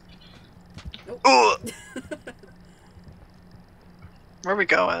drowned. Nope. Ooh. Where are we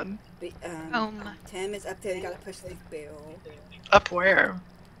going? Tim is up there. You gotta push the barrel. Up where?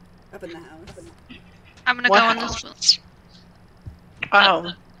 Up in the house. I'm gonna What go on this. house?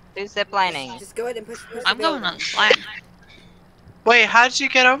 Oh. Who's ziplining? Just go ahead and push the I'm barrel going on down. the slide. Wait, how did you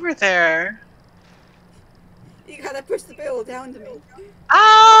get over there? You gotta push the barrel down to me.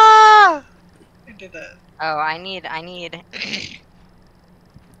 Ah! I did it. Oh, I need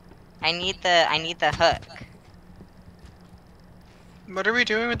the hook. What are we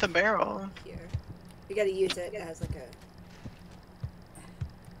doing with the barrel? Here. You gotta use it as like a...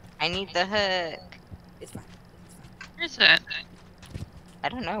 I need the hook. It's fine. Where's it? I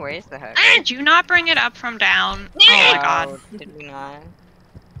don't know, where is the hook? Did you not bring it up from down? Oh my god. Oh, did we not?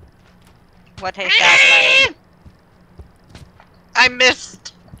 What tastes that like? I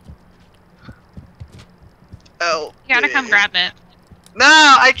missed. Oh. You gotta come grab it. No,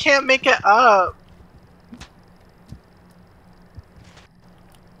 I can't make it up.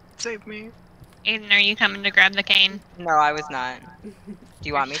 Save me. Aiden, are you coming to grab the cane? No, I was not. Do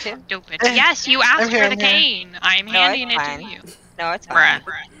you want me to? Stupid. Yes, you asked here, for the I'm here. cane. I'm No, handing it's it fine. to you. No, it's fine.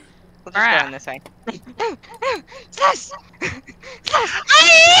 Bruh. We'll just Bruh. go in this way. Celeste!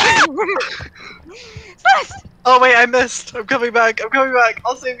 Celeste! Oh wait, I missed. I'm coming back. I'm coming back.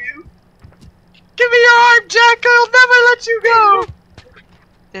 I'll save you. Give me your arm, Jack. I'll never let you go.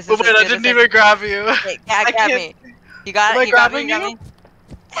 This Oh is wait, as I good didn't as even grab you. Wait, yeah, I grab can't- me. You got Am it? I You got me? grabbing You got me?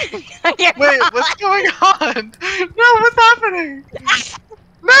 Wait, what's going on? No, what's happening?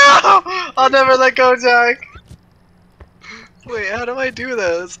 No! I'll never let go, Jack. Wait, how do I do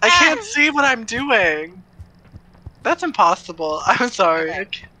this? I can't see what I'm doing. That's impossible. I'm sorry. I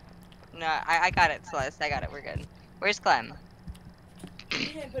can't- No, I got it, Celeste. I got it. We're good. Where's Clem?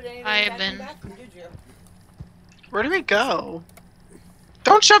 I've been. Where do we go?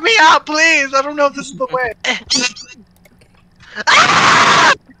 Don't shut me out, please! I don't know if this is the way.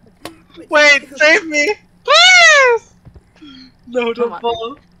 Ah! Wait, save me! Please! No, Come don't on.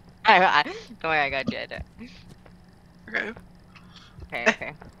 fall. Don't worry, I got you. I got you. Okay.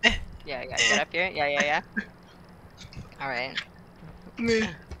 Okay. Yeah, get up here. Yeah. Alright. Me.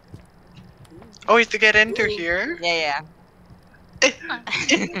 Oh, we have to get in through here? Yeah.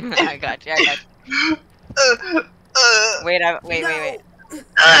 I got you. Wait.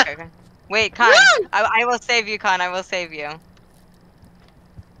 Ah! Okay. Wait, Con. I will save you, Con. I will save you.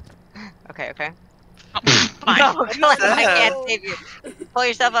 Okay. Oh, fine. No, Con, I that? can't save you. Pull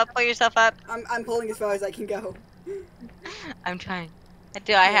yourself up. I'm pulling as far as I can go. I'm trying.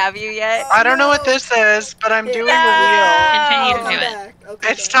 Do I have you yet? I don't know what this is, but I'm doing the wheel. Continue I'll to come do it. back. I'll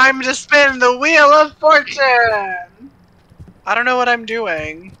come It's back. time to spin the wheel of fortune! I don't know what I'm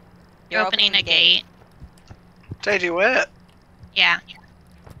doing. You're opening a gate. Did I do it? Yeah.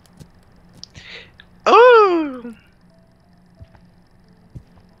 Ooh!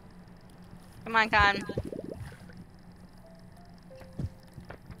 Come on, Con.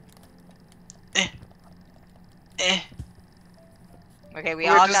 Okay, we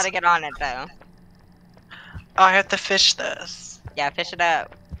We're all just- gotta get on it though. Oh, I have to fish this. Yeah, fish it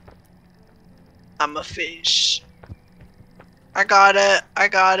up. I'm a fish. I got it. I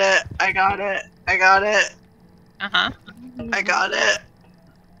got it. I got it. I got it. Uh huh. I got it.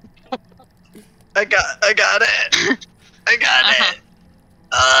 I got it. I got Uh-huh. it.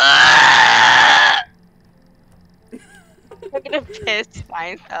 Ah! I'm gonna piss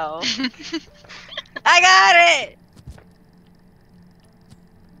myself. I got it!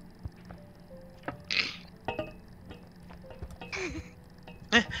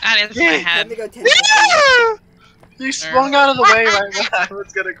 That is my Yeah. Time head. to go 10 Yeah! You swung out of the way right when I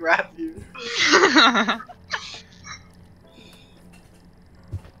was gonna grab you.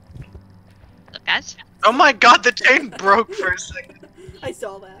 Look, guys. Oh my god, the chain broke for a second. I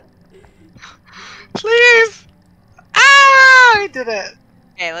saw that. Please! Ah! I did it.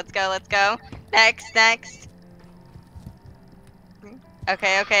 Okay, let's go. Next.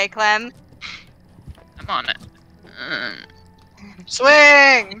 Okay, Clem. I'm on it.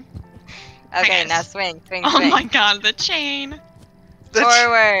 Swing! Okay, guess. now swing. Oh my god, the chain.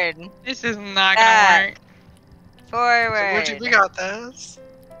 Forward. This is not Back. gonna work. Forward. We got this.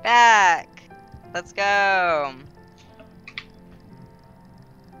 Back. Let's go.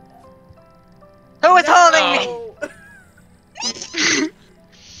 Who was holding me? No.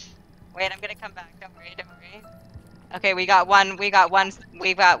 Wait, I'm gonna come back. Don't worry. Okay, we got one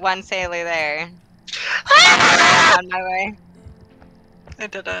sailor there. On my way. I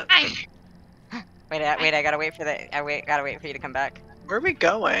did it. Hi. Wait, I gotta wait for gotta wait for you to come back. Where are we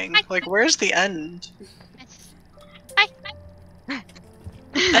going? Like, where's the end? Hi.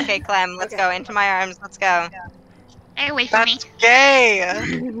 Okay, Clem, let's Okay. go into my arms. Let's go. Stay away from me. That's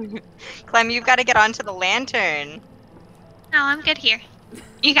gay. Clem, you've got to get onto the lantern. No, I'm good here.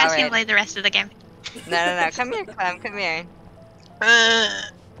 You guys can Alright. play the rest of the game. No. Come here, Clem. Come here.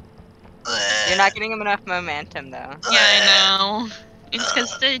 You're not getting him enough momentum, though. Yeah, I know. It's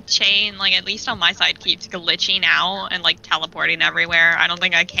because the chain, like, at least on my side, keeps glitching out and, like, teleporting everywhere. I don't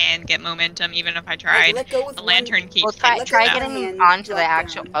think I can get momentum, even if I Like, tried. let go with The one- lantern keeps Well, try hitting try stuff. getting hand, onto the drop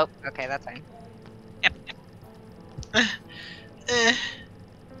actual. down. Oh, okay, that's fine.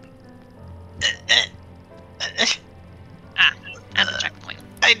 At the checkpoint.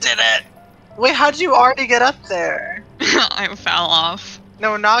 I did it. Wait, how'd you already get up there? I fell off.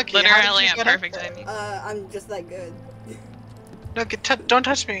 No, Nagi. how did Literally you at get up perfect there? timing. I'm just that good. No, don't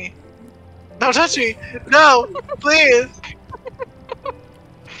touch me. Don't touch me. No, please.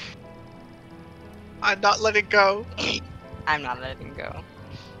 I'm not letting go. I'm not letting go.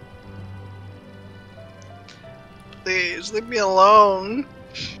 Please, leave me alone.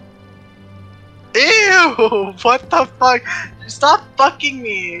 Ew! What the fuck? Stop fucking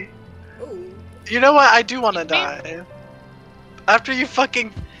me. Ooh. You know what? I do want to die. After you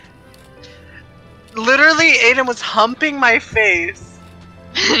fucking... Literally, Aiden was humping my face.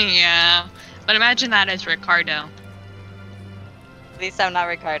 Yeah. But imagine that as Ricardo. At least I'm not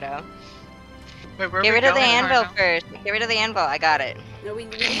Ricardo. Wait, where are Get we rid of the going? anvil Ricardo? first. Get rid of the anvil. I got it. No, we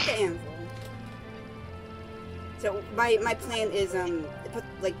need the anvil. So my plan is put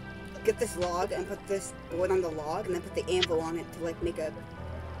like get this log and put this board on the log and then put the anvil on it to like make a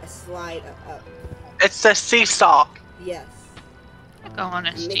slide up. It's the seesaw. Yes. I'll go on a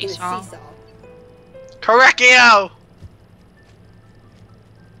I'm making seesaw. a seesaw. Correctio!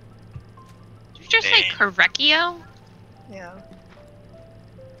 Did you just say Correcchio? Yeah.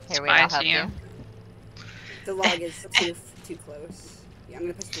 Here, wait, I'll help Spicy. you. The log is too close. Yeah, I'm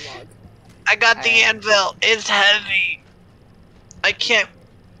gonna push the log. I got the Alright. anvil. It's heavy. I can't.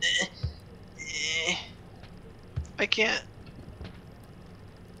 I can't.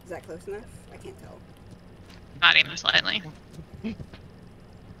 Is that close enough? I can't tell. Not even slightly.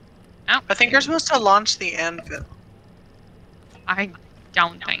 I think you're supposed to launch the anvil. I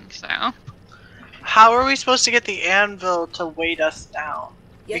don't think so. How are we supposed to get the anvil to weight us down?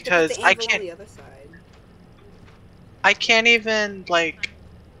 You have Because to put the I anvil can't- on the other side. I can't even, like,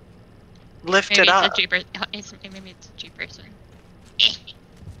 lift Maybe it up. it's a cheaper. Maybe it's a cheaper person.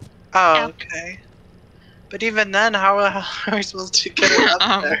 Oh, Yeah. okay. But even then, how are we supposed to get it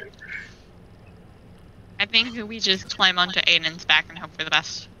up there? I think we just climb onto Aiden's back and hope for the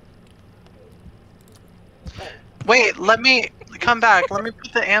best. Wait, let me come back. Let me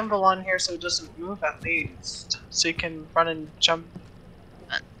put the anvil on here so it doesn't move at least. So you can run and jump.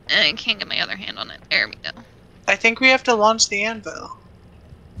 I can't get my other hand on it. There we go. I think we have to launch the anvil.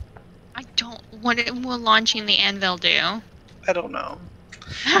 I don't. What will launching the anvil do? I don't know.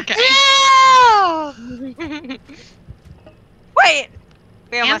 Okay. Yeah! Wait!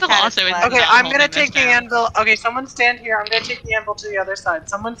 We almost Anvil had also it is flat. Okay, not I'm holding gonna this take the down. anvil. Okay, someone stand here. I'm gonna take the anvil to the other side.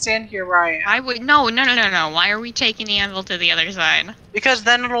 Someone stand here where I am. I would no. Why are we taking the anvil to the other side? Because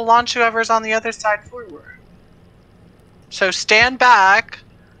then it'll launch whoever's on the other side forward. So stand back.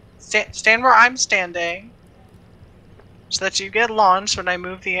 Stand where I'm standing. So that you get launched when I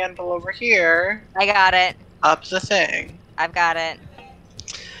move the anvil over here. I got it. Up the thing. I've got it.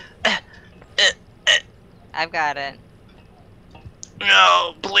 I've got it.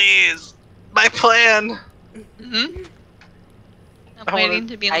 No, please. My plan. Hmm. I'm I wanna- waiting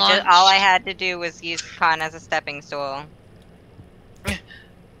to be I launched. just all I had to do was use Con as a stepping stool.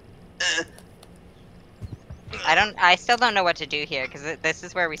 I still don't know what to do here because this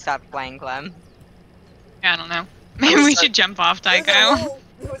is where we stopped playing Clem. I don't know. Maybe we should jump off There's a Tycho. hole.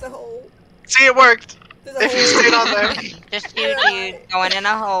 There was a hole. See, it worked. There's a If you hole. stayed on there. Just you, dude, going in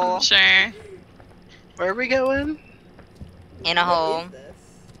a hole. Sure. Where are we going? In a What hole. is this?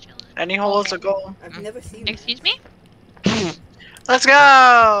 Any hole is a goal. I've never seen that. Excuse me? Let's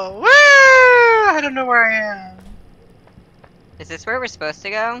go! Woo! I don't know where I am. Is this where we're supposed to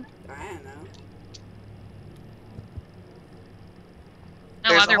go? I don't know. No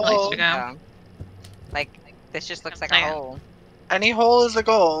There's a other place hole. to go. Oh. Like, this just looks like Upside a down. hole. Any hole is a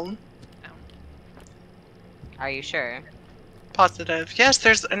goal. Are you sure? Positive. Yes,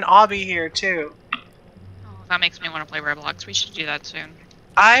 there's an obby here too. Oh, that makes me want to play Roblox. We should do that soon.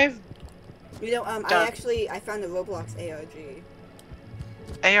 I've You know, Done. I found a Roblox ARG.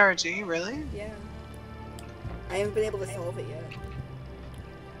 ARG, really? Yeah. I haven't been able to solve it yet.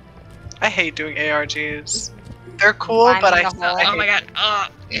 I hate doing ARGs. They're cool, Climbing but I, the hole. I Oh my hate-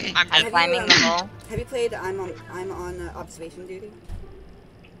 god. I'm I'm you, climbing the hole. Have you played I'm on observation duty?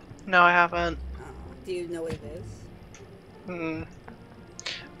 No, I haven't. Do you know what it is? Hmm.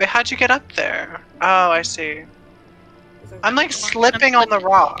 Wait, how'd you get up there? Oh, I see. It's over I'm like there. slipping on the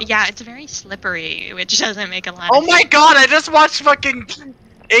rock. Yeah, it's very slippery, which doesn't make a lot Oh of my god, I just watched fucking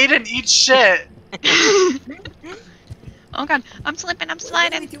Aiden eat shit. Oh god, I'm slipping, I'm What do we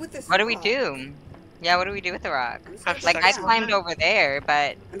sliding. do with this What do we rock? do? Yeah, what do we do with the rock? I'm just gonna Like, put I it down. climbed over there,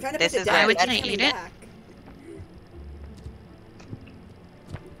 but I'm trying to this push it is down. where- I would It's say coming eat it. back.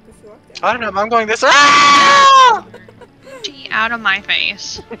 Push the rock I down. don't know, I'm going this way. Ah! Gee, out of my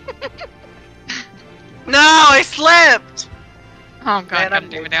face. No, I slipped! Oh god, Man, gotta I'm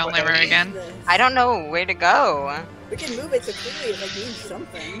do way it down too liver early. again. This. I don't know where to go. We can move it so clearly it like means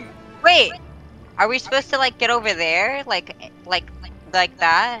something. Wait, are we supposed to like get over there, like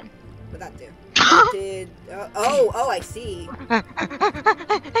that? What that do? That did. Oh, I see.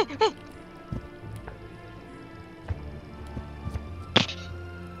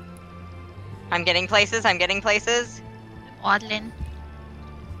 I'm getting places. I'm getting places. Waddling.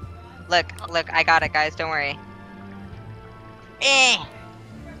 Look, I got it, guys. Don't worry. Eh.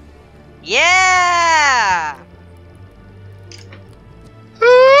 Yeah.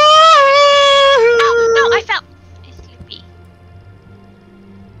 No, I fell. It's sleepy.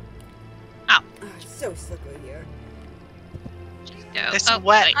 Oh, it's so slippery here. Just go. It's oh,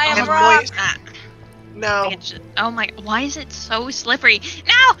 wet wait, I am and rock. moist. ah, No, I just, oh my, why is it so slippery?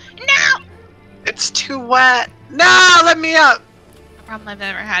 No! No! it's too wet. No, let me up. A problem I've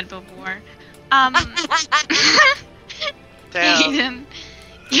never had before. Damn. Aiden,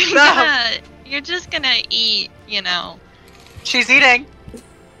 you're, No. you're just gonna eat, you know, She's eating.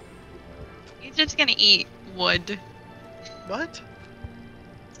 you're just gonna eat wood. What?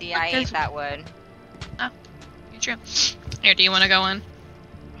 See, I ate that wood. You're true. Here, do you want to go in?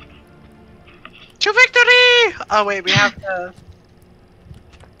 To victory! Oh wait, we have to.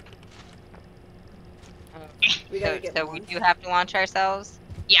 We gotta get So we launched. do have to launch ourselves.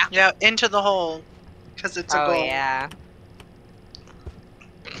 Yeah. Yeah, into the hole. Because it's a Oh goal. yeah.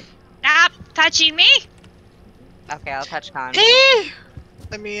 Stop touching me! Okay, I'll touch Con. Eee!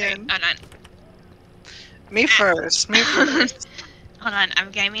 Let me Wait, in. hold on. Me first. Me first. Hold on, I'm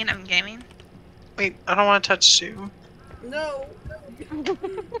gaming, I'm gaming. Wait, I don't want to touch you. No.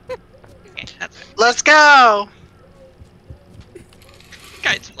 Okay, that's it. Let's go!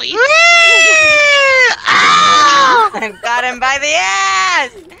 Guys, please. Ah! I've got him by the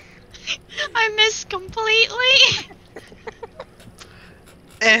ass. I missed completely.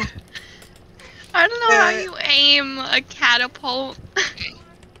 Eh. I don't know how you aim a catapult.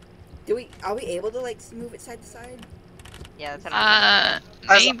 Are we able to like move it side to side? Yeah, that's what I'm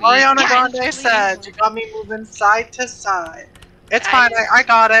As Maybe. Ariana Yes, Grande please. said, you got me moving side to side. It's I- fine, I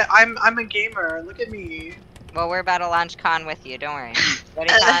got it. I'm a gamer. Look at me. Well, we're about to launch Con with you. Don't worry. Ready,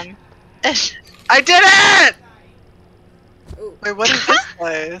 Con? I did it! Ooh. Wait, what is this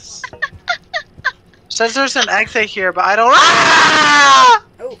place? Says there's an exit here, but I don't. Ah!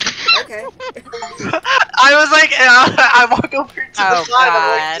 Oh, okay. I was like, I walk over to Oh, the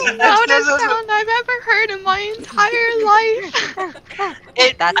side. I'm God. like, Loudest there's a- sound I've ever heard in my entire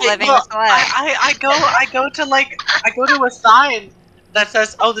life. That's living look, Celeste. I go to a sign that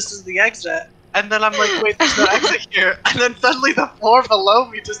says, "Oh, this is the exit," and then I'm like, "Wait, there's no exit here," and then suddenly the floor below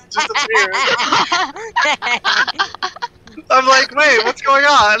me just disappears. I'm like, "Wait, what's going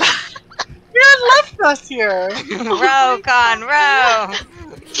on?" You had left us here. Row, Con, row.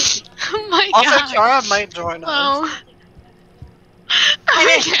 Oh my Also, god. Chara might join us. Oh.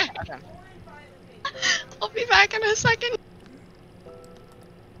 Okay. I'll be back in a second.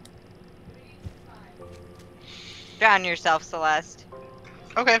 Drown yourself, Celeste.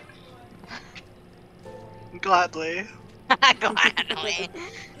 Okay. Gladly. Gladly.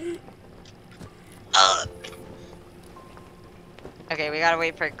 Okay, we gotta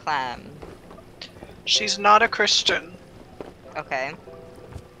wait for Clem. She's not a Christian. Okay.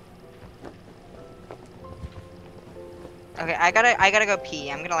 Okay, I gotta go pee.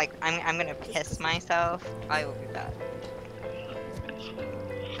 I'm gonna piss myself. I will be back.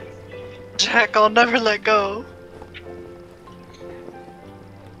 Jack, I'll never let go.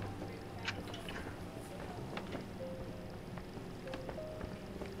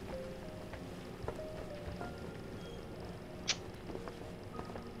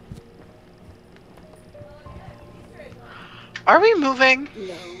 Are we moving?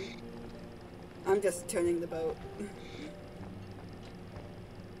 No. I'm just turning the boat.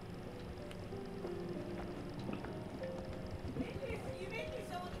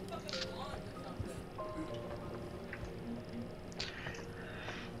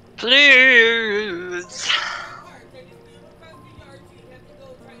 Please.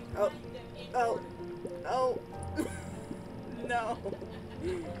 Oh,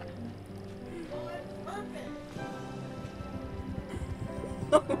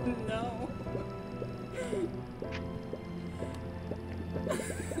 Oh no.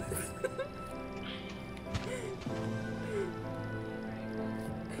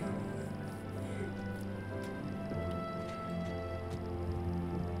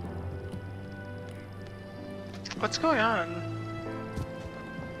 What's going on?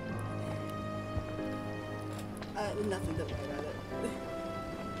 Nothing, don't worry about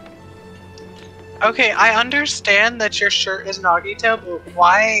it. Okay, I understand that your shirt is Nagito, but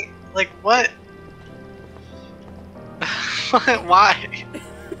why? Like, what? Why?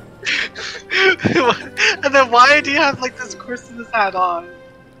 And then why do you have like this Christmas hat on?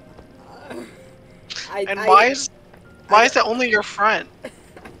 And why is it only your front? I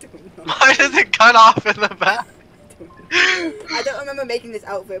don't know. Why does it cut off in the back? I don't remember making this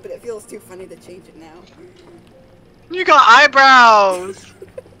outfit, but it feels too funny to change it now. You got eyebrows!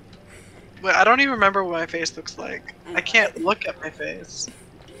 Wait, I don't even remember what my face looks like. I can't look at my face.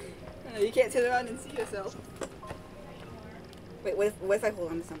 You can't turn around and see yourself. Wait, what if I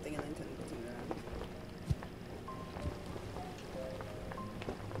hold on to something and then turn it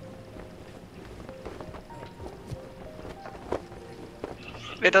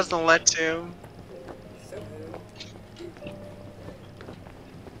around? It doesn't let to. So rude.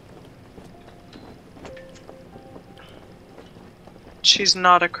 She's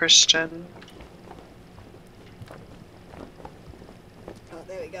not a Christian. Oh,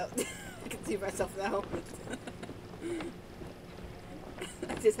 there we go. I can see myself now.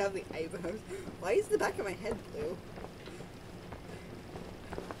 I just have the eyebrows. Why is the back of my head blue?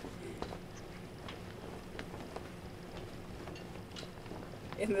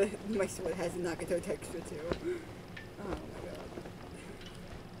 And my sword has a Nagato texture too. Oh my god.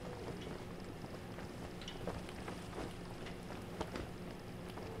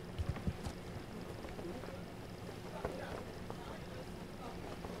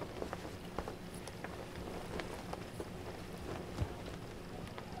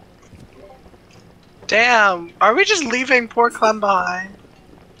 Damn, are we just leaving poor Clem behind?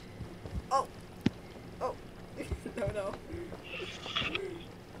 Oh! Oh! No.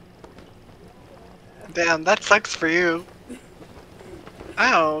 Damn, that sucks for you.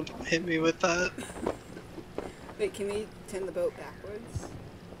 Ow, hit me with that. Wait, can we turn the boat backwards?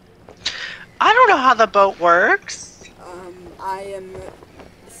 I don't know how the boat works. I am a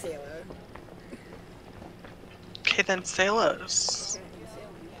sailor. Okay, then sail us. Okay, I'm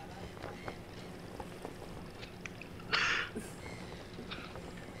sailing.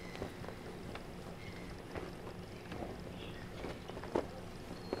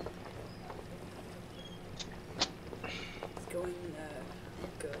 It's going,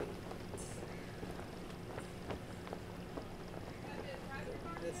 good.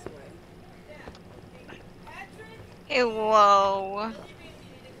 This way. Hey, whoa.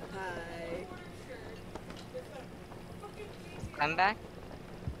 Hi. Clem back?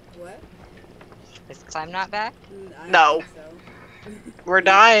 What? Is Clem not back? I don't No. think so. We're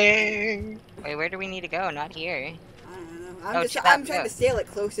dying. Wait, where do we need to go? Not here. I don't know. Oh, I'm to that trying to boat. sail it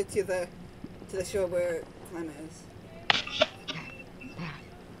closer to the shore where Clem is.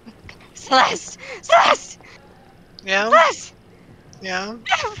 Celeste! Celeste! Yeah? Celeste! Yeah?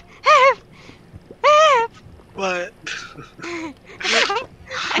 Help! Help! Help! What?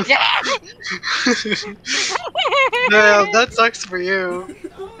 Damn, that sucks for you.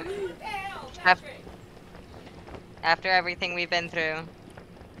 After everything we've been through.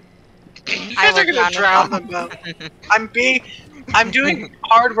 You I guys are will gonna drown drown the boat. I'm doing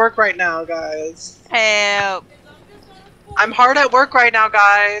hard work right now, guys. Help! I'm hard at work right now,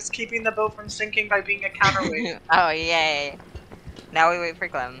 guys, keeping the boat from sinking by being a counterweight. Oh, yay. Now we wait for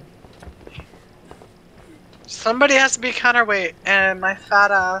Clem. Somebody has to be counterweight, and my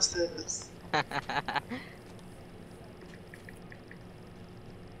fat ass is.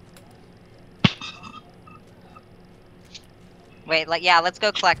 Wait, yeah, let's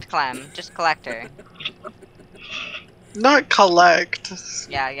go collect Clem. Just collect her. Not collect.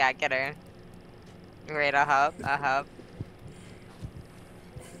 Yeah, get her. Wait, a hub.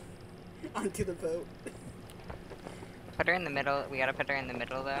 Onto the boat. Put her in the middle. We gotta put her in the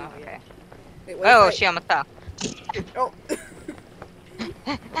middle, though. Oh, yeah. Okay. Wait, what Oh, if she almost fell. Oh!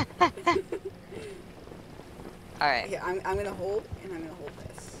 Alright. Okay, I'm gonna hold, and I'm gonna hold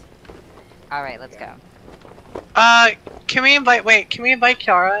this. Alright, let's go. Can we invite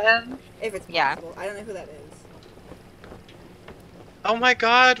Kiara in? If it's Yeah. possible. I don't know who that is. Oh my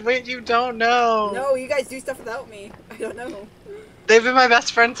god, wait, you don't know. No, you guys do stuff without me. I don't know. They've been my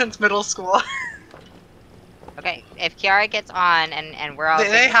best friend since middle school. Okay, if Kiara gets on and we're all They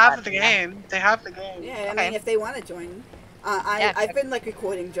good with have that, the then- game. They have the game. Yeah, I Okay. mean, if they want to join. Yeah. I've been like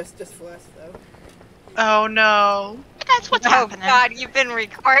recording just for us though. Oh no. That's what's Oh happening. God, you've been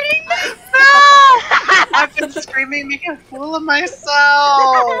recording this? I've been screaming, making a fool of myself.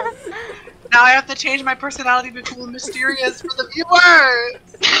 Now I have to change my personality to cool and mysterious for the viewers.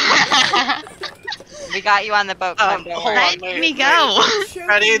 We got you on the boat, Clem, don't hold worry. on. Let me go.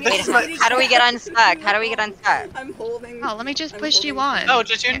 Ready? This is my- How do we get unstuck? How do we get unstuck? I'm holding. Oh, let me just I'm push you holding- on. Oh,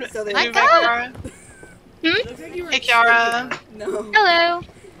 did you? So they Did you Let make go. Kiara? Looks like you were Hey, Kiara. No. Hello.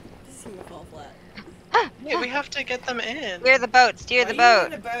 Just seemed to fall flat. Wait, we have to get them in. Steer the boat, steer the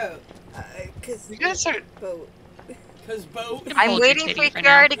boat. Cause You guys are. boat. Cause boat. Can I'm hold your waiting for titty for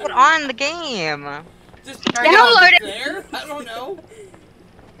now. Kiara to get on the game. Just Download it. there. I don't know.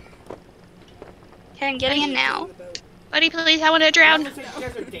 Okay, I'm getting in now. The boat. Buddy, please, I want to It drown. looks like you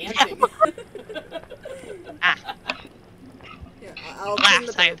guys are dancing. Yeah, I'll clean the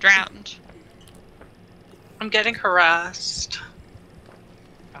Alas, I have boat. drowned. I'm getting harassed.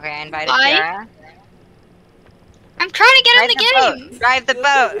 Okay, I invited Why? Kiara. I'm trying to get Drive in the the game. boat. Drive the It looks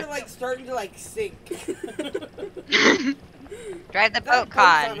like boat. You're like starting to like sink. Drive the That boat, boat's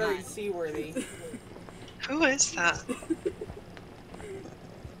not Con. very seaworthy. Who is that?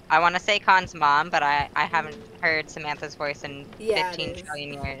 I want to say Con's mom, but I haven't heard Samantha's voice in Yeah, it 15 is.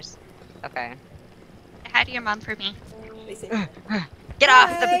 trillion years. Okay. Hi to your mom for me. They say, Get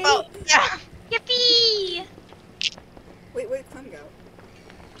off the Bye. boat! Yeah. Yippee! where'd Clem go?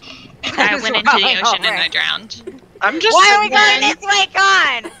 I went into the Rolling ocean and over. I drowned. I'm just. Why are we sitting going there. this way,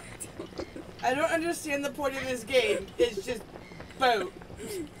 Con? I don't understand the point of this game. It's just boat.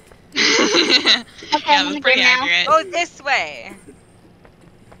 Yeah, I'm that's in the pretty game now. accurate. Go this way.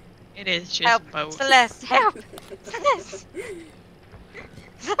 It is just Help, a boat. Celeste, help. Celeste.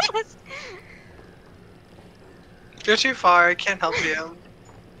 Celeste. You're too far. I can't help you.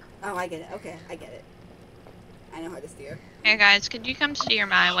 Oh, I get it. Okay, I get it. I know how to steer. Hey guys, could you come steer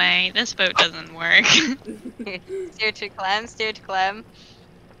my way? This boat doesn't work. Steer to Clem, steer to Clem.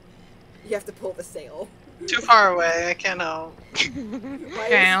 You have to pull the sail. Too far away. I can't help. Why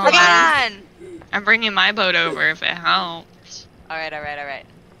Okay, is- hold Come on. on! I'm bringing my boat over if it helps. Alright, alright, alright.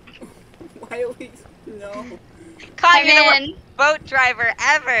 Why are we? No. Con, I'm you're the worst in. boat driver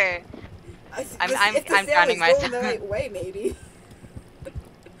ever! If I'm the sail drowning is myself. going the right way, maybe.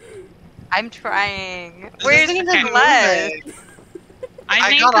 I'm trying. This Where's isn't even Celeste? moving. I I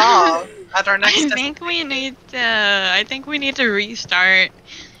think got off at our next. I think we need to. I think we need to restart.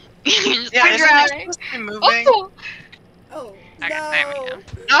 Yeah, We're isn't it drowning. supposed to be moving? Oh, Oh Okay, there we no. go.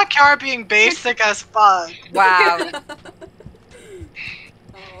 Not Kiara being basic as fuck. Wow.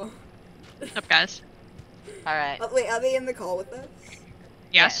 Oh. What's up, guys? Alright. Oh, wait, are they in the call with us?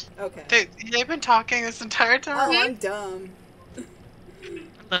 Yes, Okay. They've been talking this entire Oh, time. I'm dumb. a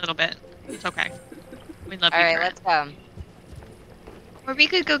little bit. It's okay. We love you. Alright, for it. let's go. Or we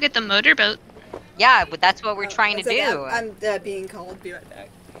could go get the motorboat. Yeah, but that's what we're Oh, trying to that's okay, do. I'm being called. Be right back.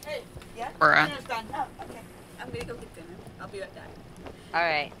 Hey, yeah? Bruh. Dinner's done. Oh, okay. I'm gonna go get dinner. I'll be right back.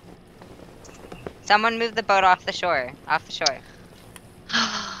 Alright. Someone move the boat off the shore. Off the shore.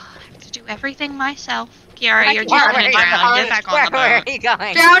 I have to do everything myself. Kiara, I you're can- just Where gonna are you drown. going? Get back on the Where are boat. you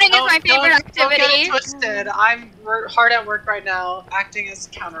going? drowning is my favorite Don't get activity. it twisted. We're hard at work right now, acting as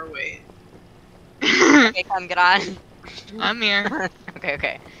counterweight. Okay, come get on. I'm here. Okay,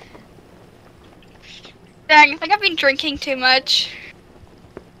 okay. Dang, I think I've been drinking too much.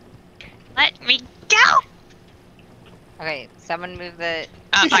 Let me go! Okay, someone move the.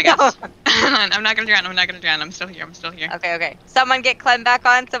 I guess. I'm not gonna drown. I'm not gonna drown. I'm still here. I'm still here. Okay, okay. Someone get Clem back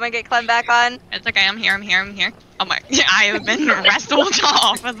on. Someone get Clem back on. It's okay. I'm here. I'm here. I'm here. Oh my! Yeah, I have been wrestled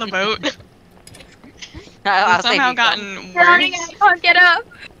off of the boat. I'll It's save somehow you, Clem. gotten Drowning worse. and I can't get up.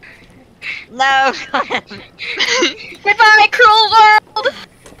 No, Clem. Goodbye, cruel world.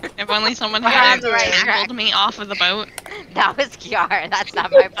 If only someone What had happened? tackled me off of the boat. That was Kiara. That's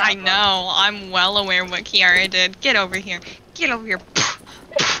not my problem. I know. I'm well aware what Kiara did. Get over here. Get over here.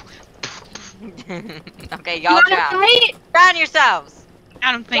 Okay, You y'all wanna drown. fight? Drown yourselves.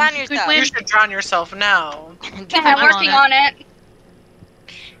 I don't think Drown you could yourself. win. You should drown yourself now. Yeah, I'm working on it.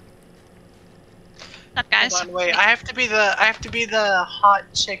 What's up, guys? Hold on, wait. I have to be the hot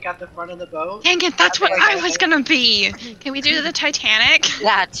chick at the front of the boat. Dang it, that's what Okay. I was gonna be. Can we do the Titanic?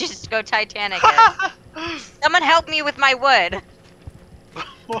 Yeah, just go Titanic it. Someone help me with my wood.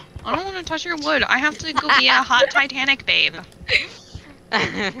 I don't want to touch your wood. I have to go be a hot Titanic babe.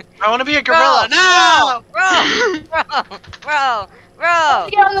 I want to be a gorilla. No! Row, row,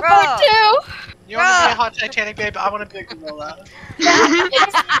 Get on the row. boat too. You want to be a hot Titanic babe? I want to be a gorilla. Don't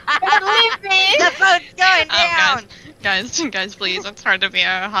leave me. The boat's going Oh, down. guys. guys, please. It's hard to be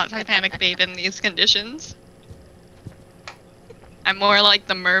a hot Titanic bait in these conditions. I'm more like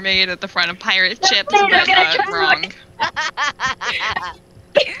the mermaid at the front of pirate ships, but wrong.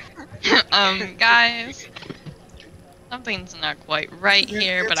 Guys, something's not quite right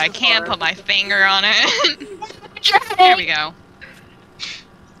here, but I can't put my finger on it. There we go.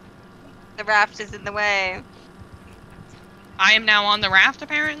 The raft is in the way. I am now on the raft,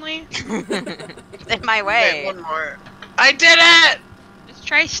 apparently. It's in my Wait, way. one more. I did it! Just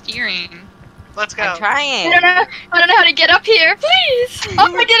try steering. Let's go. I'm trying. I don't know how to get up here. Please.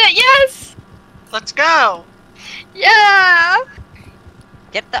 Oh, I did it. Yes. Let's go. Yeah.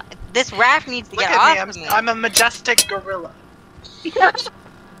 This raft needs to Look get at off me. of me. I'm a majestic gorilla.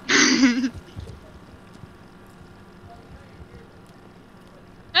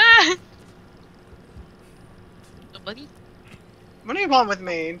 Ah! Nobody. What do you want with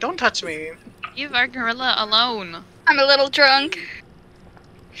me? Don't touch me. Leave our gorilla alone. I'm a little drunk.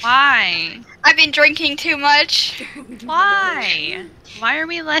 Why? I've been drinking too much. Why? Why are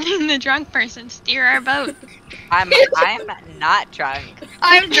we letting the drunk person steer our boat? I'm not drunk.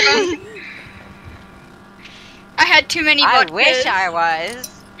 I'm drunk. I had too many I vodkas. wish I was.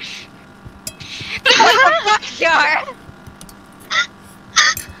 What the fuck, Yar?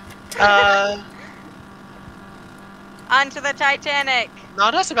 Onto the Titanic.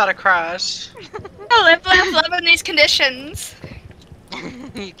 Not us about a crash. I live in these conditions.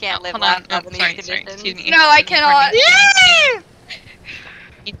 You can't live Hold life on. in these Sorry, conditions. excuse me. No, I cannot.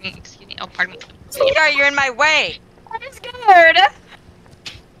 Excuse me. Oh, pardon me. Yar, you're in my way. I'm scared.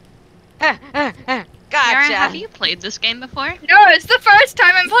 Gotcha. Yara, have you played this game before? No, it's the first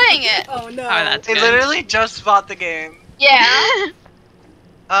time I'm playing it. Oh no. Oh, that's I good. literally just bought the game. Yeah.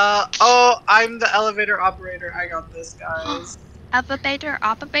 Oh, I'm the elevator operator. I got this, guys. Elevator,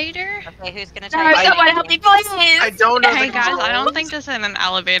 operator? Okay, who's gonna No, try? someone help me, please. I don't know Hey the guys, I don't controls. think this is an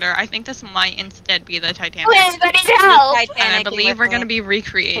elevator. I think this might instead be the Titanic. Please, I need help. And I believe we're going to be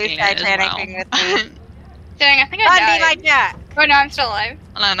recreating it as well. Titanicing with me? Dang, I think Run, I be died. like that. Oh no, I'm still alive.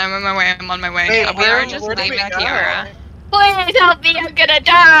 Hold on, I'm on my way. I'm on my way. Wait, we are where just do we leaving go? Tiara. Please help me, I'm gonna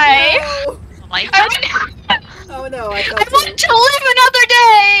die. No. Like, Oh no, I I felt want to live another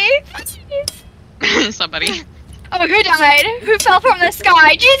day. Please. somebody. Oh, who died? Who fell from the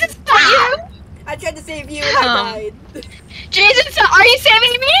sky? Jesus, not you. I tried to save you and I died. Jesus, are you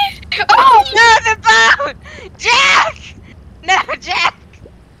saving me? Oh No, the boat! Jack! No, Jack!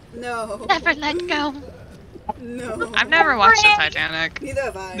 No. Never let go. No. I've never watched the Titanic. Neither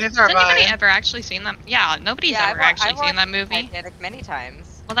have I. Neither Has have anybody I. ever actually seen that? Yeah, nobody's Yeah, ever I've actually seen that movie. Titanic many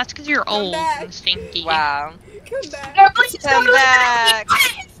times. Well, that's because you're Come old back. and stinky. Wow. Come back. no, please Come don't back.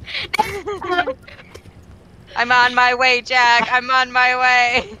 Please. I'm on my way, Jack. I'm on my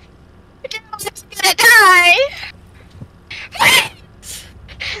way. I'm gonna die. Please.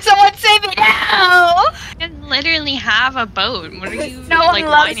 Someone save me now. You literally have a boat. What are you No one like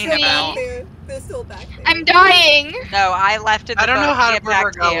loves whining me. about? They're still back there. I'm dying. No, I left in the I don't boat know how to to get where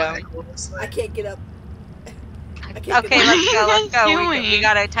we're back to you. going. honestly. I can't get up. I can't Okay, get up. let's go. Let's go. What are you We doing?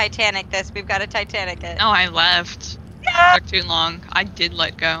 gotta Titanic this. We've gotta Titanic it. No, I left. Took too long. I did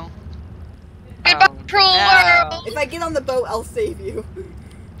let go. Goodbye, Oh, cruel no. world. If I get on the boat, I'll save you.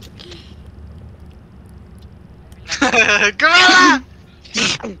 Gorilla!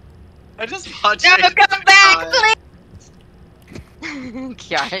 I just watched No, it. come back, please.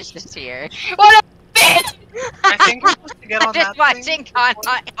 Kiara's just here. What a bitch. I think we're supposed to get on I'm just that watching thing. Con.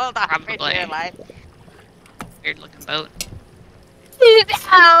 Hold on for Probably. dear life. Weird looking boat. Please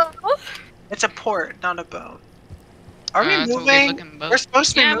help. It's a port, not a boat. Are we It's a weird moving? looking boat. We're supposed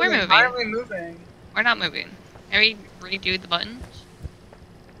to be Yeah, we're moving. Why moving. are we moving? We're not moving. Can we redo the buttons?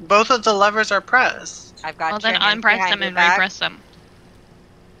 Both of the levers are pressed. I've got Well, then your hands unpress behind them your and back. repress them.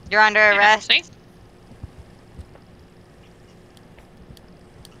 You're under Yeah, arrest. see?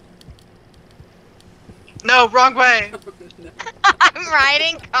 No, wrong way. I'm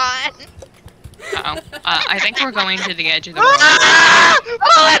riding Con. Uh-oh. I think we're going to the edge of the world. Ah!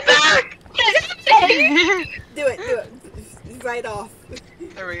 Pull it back! Do it. Right off.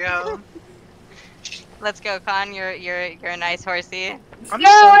 There we go. Let's go, Con. You're a nice horsey. I'm No,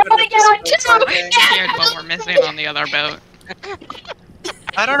 I wanna good at get this on boat too. driving. Scared what we're missing on the other boat.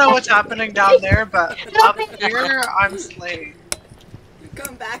 I don't know what's happening down there, but up here, I'm slaying.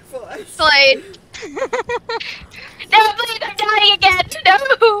 Come back for us. Slade. No, please, I'm dying again. No.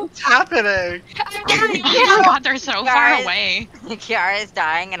 What's happening? I'm dying. Oh my god, they're so far Guys. away. Kiara's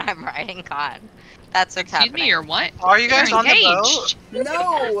dying and I'm riding Con. That's what's Excuse happening. me, you're what? Are you guys You're on the engaged. boat?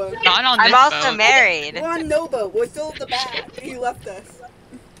 No. Not on I'm this also boat. married. We're on no boat. We're still at the back. You left us.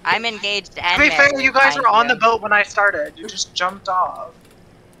 I'm engaged To and be fair, married, you guys mind were on the you. boat when I started. You just jumped off.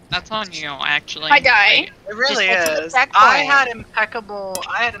 That's on you, actually. Hi, guy. It really Just get to the is. checkpoint. I had impeccable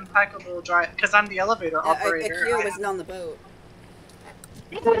drive because I'm the elevator operator. Akira wasn't on the boat.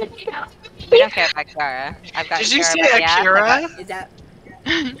 We don't care about Kiara. I've got Did you Kiara say by the ass, I Akira? Is that?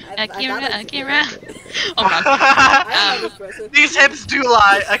 Akira, I Akira. Oh god. I don't know this person. These hips do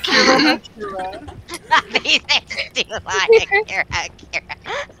lie. Akira, Akira. These things do lie, Akira, Akira.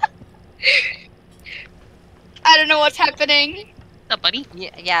 I don't know what's happening. What's up, buddy?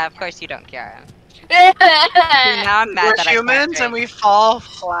 Yeah, of course you don't, Kiara. Now I'm mad We're that I humans can't and drink. we fall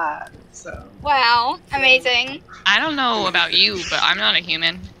flat. So Wow, amazing. I don't know about you, but I'm not a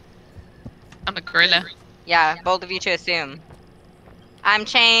human. I'm a gorilla. Yeah, bold of you to assume. I'm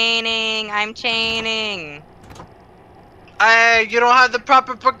chaining. you don't have the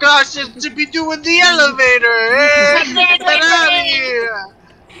proper precautions to be doing the elevator. Hey, get out of here!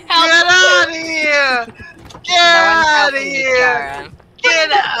 Help Get me. out of here! Get No one's out of helping you, here! Kiara.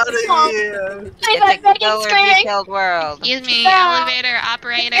 Get out of here! Please, I'm It's a begging, kill or be screaming. killed world. Excuse me, Yeah. elevator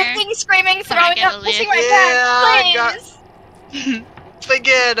operator. Begging, screaming, Can I throwing get up, a pushing lift? my Yeah, I back, please.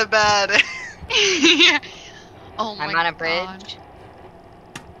 Forget about it. Oh my I'm on a God. bridge.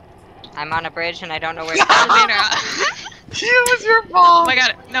 I'm on a bridge and I don't know where to go. Elevator. It was your Oh fault. my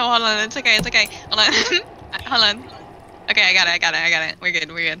god. No, hold on. It's okay. It's okay. Hold on. Hold on. Okay, I got it. We're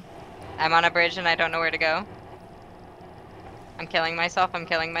good. I'm on a bridge and I don't know where to go. I'm killing myself. I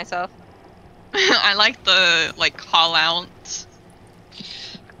like the, call outs.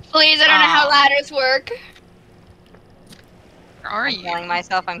 Please, I don't know how ladders work. Where are I'm you? killing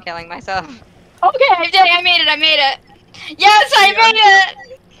myself. Okay, I made it. Yes, I made it!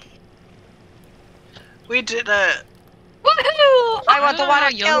 We did it. Woohoo! I want the water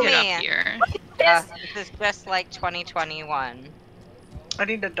to You'll kill get me. up here. This is just like 2021. I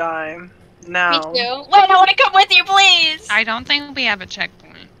need to die. Me Now. too. Wait, I want to come with you, please! I don't think we have a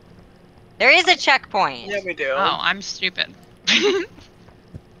checkpoint. There is a checkpoint. Yeah, we do. Oh, I'm stupid.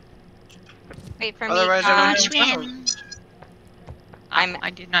 Wait for Otherwise me. I Tom. wouldn't- Swim. I'm- I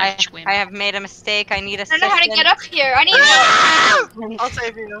did not swim. I have made a mistake. I need I assistance. don't know how to get up here. I need help. I'll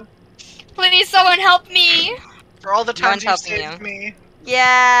save you. Please, someone help me. For all the No one's times you helping saved me.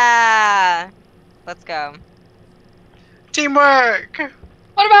 Yeah. Let's go. Teamwork!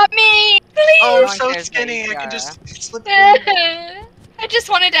 What about me? Oh, Please. I'm No one so cares about skinny, you, I can Kiara. just slip through. I just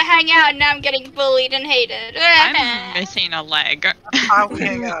wanted to hang out and now I'm getting bullied and hated. I'm missing a leg. How we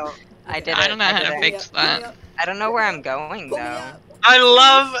hang out. I did it. I don't know how did to it. fix that. I don't know where I'm going Pull me though. up. I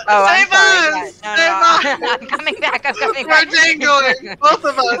love Oh, I'm save sorry. us! Yeah, Save no, us! I'm coming back. We're dangling! Both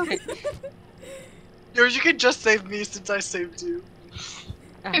of us! Yo, you can just save me since I saved you.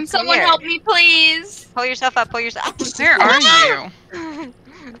 Can Come someone here. help me, please? Pull yourself up. Where are you?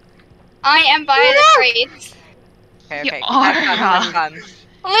 I am by the crates. Okay, You okay. are. Have fun.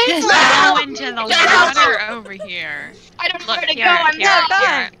 Please, Just help. go into the water over here. I don't know Look, where to go. Kiara, I'm not.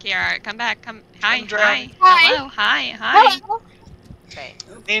 Kiara, come back. Come. Hi, I'm drowning. hi. Hi. Hello, hi. Hello. Okay.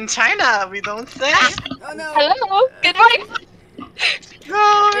 In China, we don't say. Oh no. Hello. Good morning. No!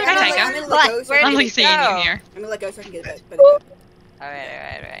 I'm gonna, Hi, I'm gonna What? let go so Where I I'm did can like you seeing you go? here. I'm gonna let go so I can get a better grip.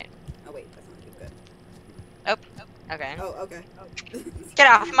 Alright. Oh wait, that's not good. Okay. Oh, okay. Get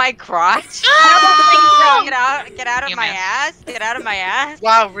off my crotch. Ah! Get out of You my missed. ass. Get out of my ass.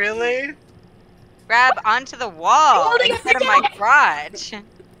 Wow, really? Grab onto the wall holding instead it of my crotch.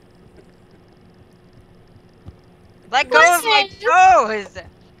 Let go of my toes.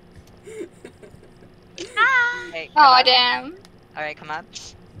 Okay, come Oh up. damn. Alright, come up.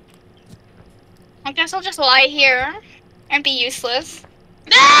 I guess I'll just lie here and be useless.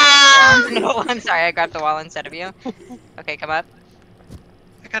 No, I'm sorry. I grabbed the wall instead of you. Okay, come up.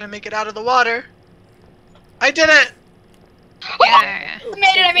 I gotta make it out of the water. I did it! Yeah. I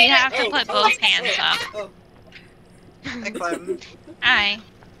made it. I made You it. have to put both hands up. Oh, I climbed. Hi.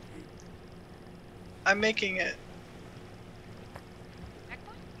 I'm making it.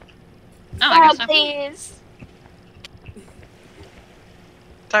 Oh, I Oh, guess so. please.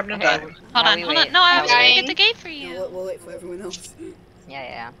 Time to Okay. die. Hold While on, we hold wait, on. No, I while was we gonna wait. get the gate for no, you. we'll wait for everyone else.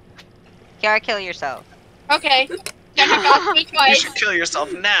 Yeah. Kiara, kill yourself. Okay. Don't have to ask me You twice. should kill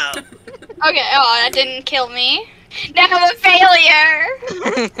yourself now. Okay. Oh, that didn't kill me. Now I'm a failure.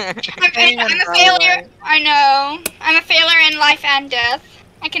 I'm a failure. I know. I'm a failure in life and death.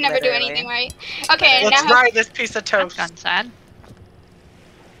 I can never do Literally. anything right. Okay, Let's now. ride this piece of That's toast. gone sad.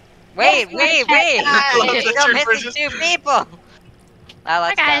 wait. Hi. You're still missing 2 people. Well, Hi,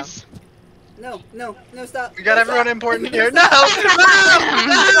 let's go. guys. No, stop. We got No, everyone stop. important here. No! No!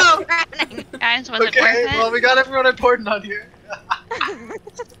 Guys, was No! it worth Okay, it? well, we got everyone important on here.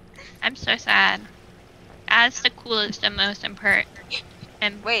 I'm so sad. As the coolest and most important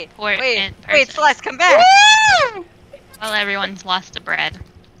Wait, person. Celeste, come back! Well, everyone's lost the bread.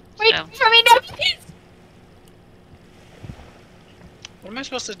 Wait So. for me, no, please. What am I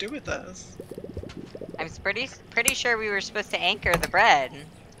supposed to do with this? I'm pretty sure we were supposed to anchor the bread.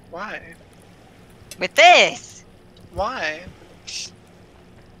 Why? With this! Why?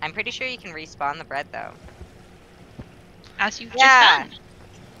 I'm pretty sure you can respawn the bread, though. As you've Yeah. just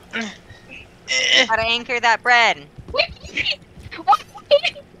done. Gotta anchor that bread. Wait.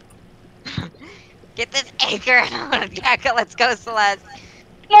 Get this anchor on Becca. Let's go, Celeste.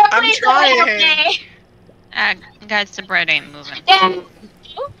 No, I'm please don't help trying. me. Guys, the bread ain't moving. Yeah.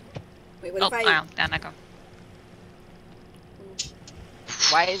 Wait, what Oh, if I... wow, down I go.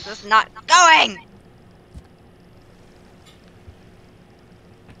 Why is this not going?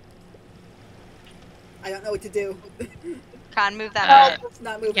 I don't know what to do. Con, move that bread. It's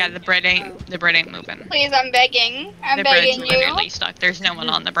not moving. Yeah, the bread ain't moving. Please, I'm begging. I'm The bread's begging you. literally stuck. There's no one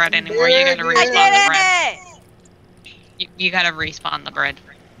on the bread anymore. You gotta I respawn the bread. did it! You gotta respawn the bread.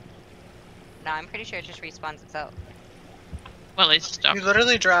 No, I'm pretty sure it just respawns itself. Well, it's stuck. You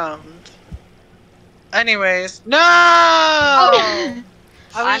literally drowned. Anyways, no! Oh.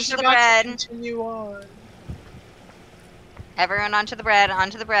 I was Onto just the about bread. to continue on. Everyone onto the bread,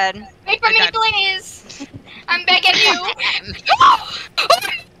 onto the bread. Wait for me, Okay. please. I'm begging you.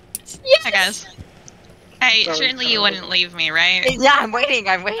 Yes. Hi, guys. Hey, Sorry, surely you Carol. wouldn't leave me, right? Yeah, I'm waiting,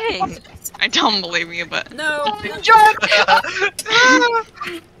 I'm waiting. I don't believe you, but No!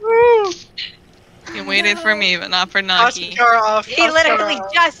 you waited for me, but not for Toss Naki. Kiara off. He literally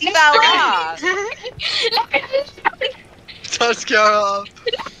just fell off. Toss Kiara off.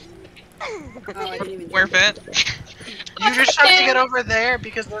 Oh, I didn't even Worth it. You just have to get over there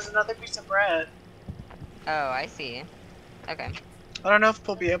because there's another piece of bread. Oh, I see. Okay. I don't know if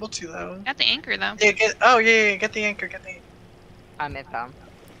we'll be able to though. Got the anchor though. Yeah, get. Oh yeah, get the anchor. Get the. It fell.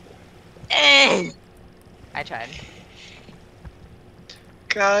 I tried.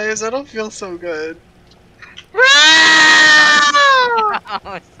 Guys, I don't feel so good.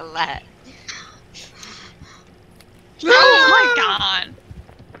 Oh, Celeste. Oh my god.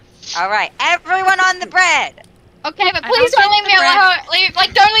 Alright, everyone on the bread! Okay, but I please don't don't leave think me the bread-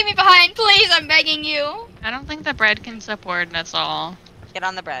 alone. Don't leave me behind, please. I'm begging you. I don't think the bread can support, that's all. Get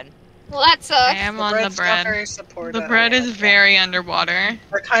on the bread. Well, that I sucks. am The on the bread's not bread. very supportive. The bread is very underwater.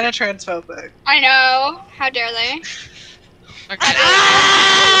 They're kind of transphobic. I know. How dare they? Okay.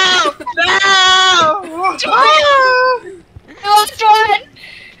 The last one.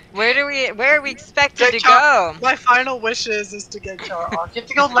 Where are we expected Get to Kiara- go? My final wishes is to get Kiara off. You have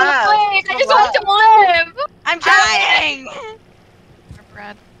to go Please, last. I Go just last. want to live. I'm trying!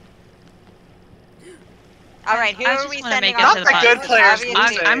 Bread. Alright, who I are just we wanna sending make it off? to the Not the button. good players Obviously-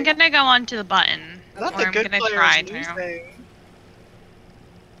 losing. I'm gonna go on to the button. Not or the I'm good gonna players try to. losing.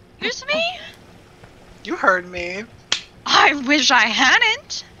 Excuse me? You heard me. I wish I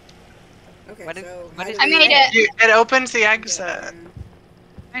hadn't. Okay, What is- so what how is- do I we- made it. It opens the Yeah, exit.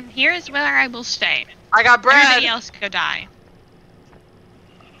 And here's where I will stay. I got bread. Everybody else could die.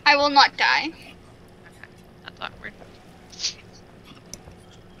 I will not die. That's awkward.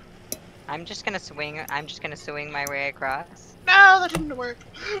 I'm just gonna swing my way across. No, that didn't work.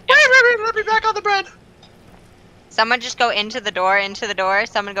 Wait, let me back on the bread. Someone just go into the door,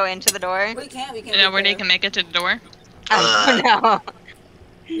 Someone go into the door. We can't. We can't. Nobody get can make it to the door. Oh no.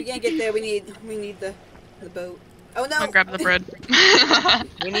 there. We can't get there. We need the boat. Oh no! I'll grab the bread.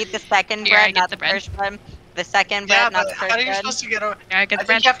 We need the second Here, I bread, get not the the bread. first bread. The second Yeah, bread, not but the how first are you bread. supposed to get over? Yeah, I get I the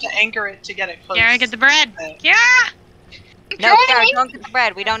think bread. you have to anchor it to get it close. Yeah, I get the bread. Okay. Yeah. No, Join Kiara, me. don't get the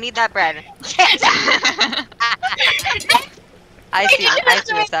bread. We don't need that bread. I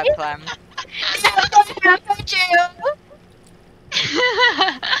see what's up, Clem.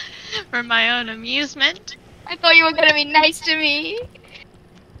 For my own amusement. I thought you were gonna be nice to me.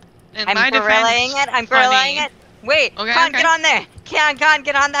 In I'm my grilling defense, it. I'm grilling funny. it. Wait, Okay, Con, okay. get on there. Con,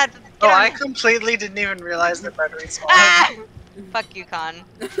 get on that. Get Oh, on I there. completely didn't even realize the bread respawned. Ah! Fuck you, Con.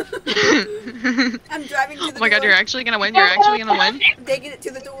 I'm driving to the Oh my god, door. you're actually gonna win? You're actually gonna win? I'm taking it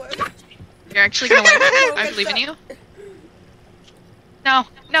to the door. You're actually gonna win? I Okay, believe in stop. you. No,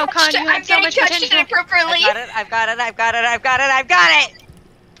 no, Con, you I'm have so getting much touched potential. inappropriately. I've got it.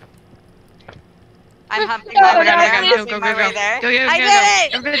 I'm humping Oh my my way God, there. I I'm gotta go, humping go, my go, way go. there. Go, go, I go, did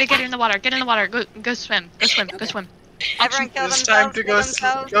it! Everybody get in the water, get in the water. Go swim, go swim, go swim. Everyone kill It's time themselves. to Kill go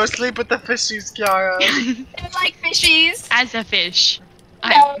themselves. go sleep with the fishies, Kiara. I like fishies. As a fish. No.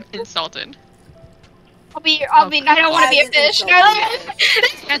 I'm insulted. I don't want to be a fish. No.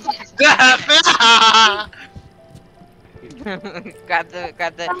 As- grab the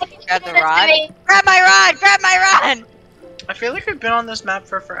rod. Grab my rod! Grab my rod! I feel like we've been on this map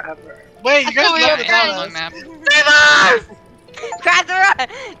for forever. Wait, you guys thought we left were without friends. us. Map. Grab the rod!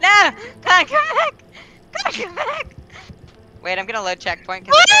 No! Come back! Come back! Wait, I'm gonna load checkpoint.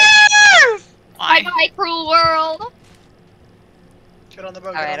 Bye Why? bye, cruel world. Get on the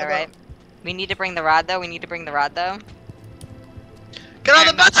boat. Alright, alright. We need to bring the rod though. Get on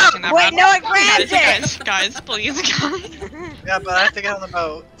the I'm not boat! touching that Wait, rod. no, I grabbed guys, guys, please, guys. Yeah, but I have to get on the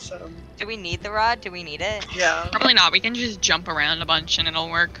boat, so Do we need the rod? Do we need it? yeah. Probably not. We can just jump around a bunch and it'll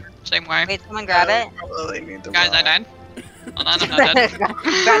work. Same way. Wait, someone grab it. Probably need the Guys, I rod. died. Hold on, I'm not dead.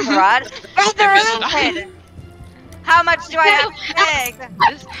 Grab the rod. Grab the rod! How much do I have to take?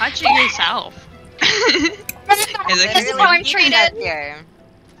 Just touch it yourself. This is how I'm treated. Here.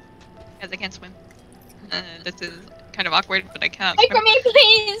 Guys, I can't swim. This is kind of awkward, but I can't. Wait for me,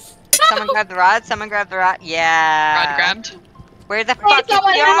 please. Someone grab the rod. Someone grab the rod. Yeah. Rod grabbed. Where the fuck is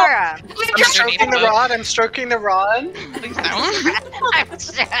someone Kiara? I'm stroking the rod. I'm stroking the rod. Please don't.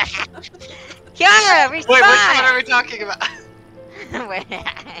 Kiara, Wait, which one are respond! we talking about? Wait.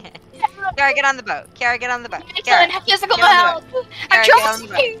 Kiara, get on the boat. Kiara, get on the boat. I don't have physical get on the help. I'm Kiara, get on the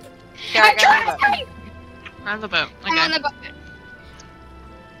boat. trying. Kiara, I'm get on the boat. trying. We're on the boat. I'm on Okay. the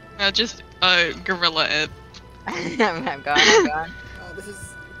boat. Just gorilla it. I'm going, I'm going. Oh, this is.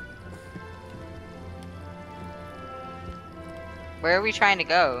 Where are we trying to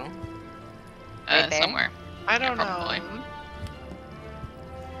go? Right there? Somewhere. I don't Probably. know.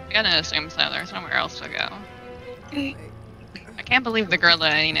 I gotta assume so. There's somewhere else to go. I can't believe the gorilla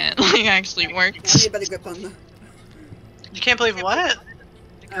ain't it. Like, actually I worked. need a better grip on the. You can't believe what?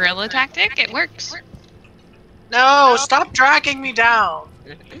 The gorilla tactic, it works. No, stop dragging me down.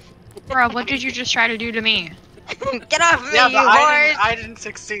 Bro, what did you just try to do to me? Get off me, Yeah, you but horse! I didn't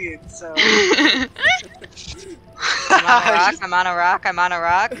succeed, so. I'm on a rock, I'm on a rock, I'm on a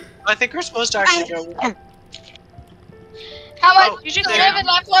rock. I think we're supposed to actually go. How Oh, much you to should live and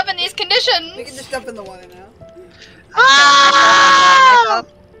life love in these conditions? We can just jump in the water now. Ah!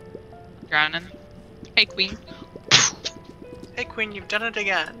 Drowning. Hey, queen. Hey Queen, you've done it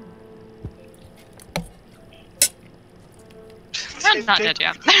again. I'm not dead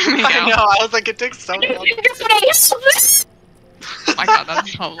yet. There we go. I know, I was like, it takes so long. Oh my god,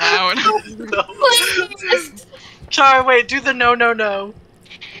 that's so loud. No. Sorry, wait, do the no, no, no.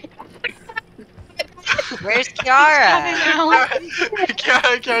 Where's Kiara?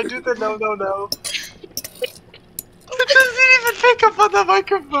 Kara, do the no, no, no. It doesn't even pick up on the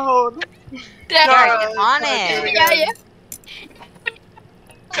microphone. Yeah, Kiara, get on yeah, it. yeah.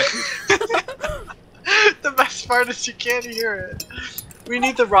 The best part is you can't hear it. We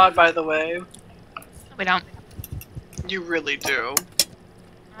need the rod, by the way. We don't. You really do.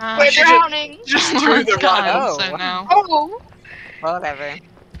 We're should- drowning. Just Oh threw my the god, rod. so no. Oh. Whatever.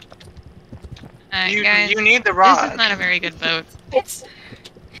 Guys, You need the this rod. is not a very good boat. It's.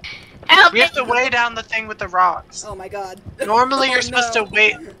 Help We have to me. weigh down the thing with the rocks. Oh my god. Normally Oh, you're supposed no. to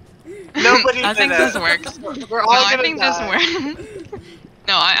wait. Nobody I did think it. this works. We're No, all I gonna think die. this works.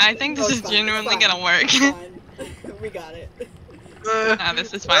 No, I think Oh, this it's is fine, genuinely it's fine. gonna work. It's fine. We got it. Nah,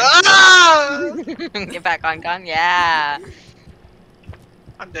 this is fine. Ah! Get back on gun, yeah.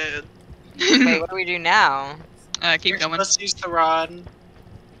 I'm dead. Wait, what do we do now? Keep You're going. supposed to use the rod.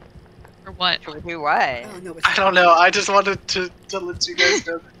 For what? Should we do what? Oh no, it's I don't know. I just wanted to let you guys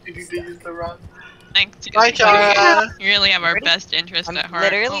know that you need to use the rod. Thanks. Bye, Kara. You really have our Ready? best interest I'm at heart.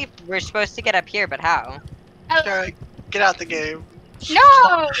 literally, we're supposed to get up here, but how? Kara, get out the game.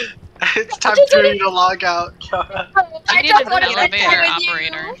 No. It's time for you to log out, Kara. I I need don't an want to spend elevator time with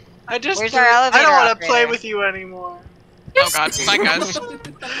operator. you. I just Where's our elevator I don't want to play operator? with you anymore. Oh god, bye guys.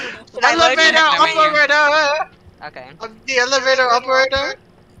 Should I load you? Elevator operator. Okay. I'm the elevator operator.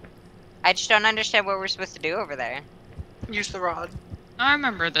 I just don't understand what we're supposed to do over there. Use the rod. I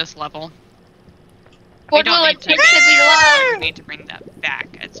remember this level. What don't will need it to- take to be loved? We need to bring that back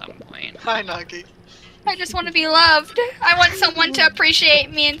at some point. Hi, Nagi. I just want to be loved. I want someone to appreciate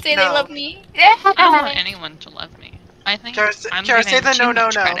me and say they No. love me. I don't want anyone to love me. I think Kara, I'm Kara, giving say the too no, no,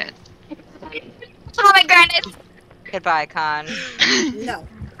 much no. credit. Pomegranate. Goodbye, Con. No.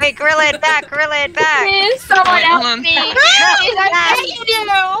 Wait, gorilla it back, gorilla it back! Please, someone Wait, hold help on. me. Please, I'm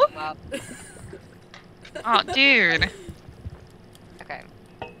begging you. Oh, dude. Okay.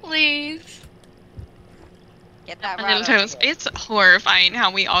 Please. Get that My rod little over toes. here. It's horrifying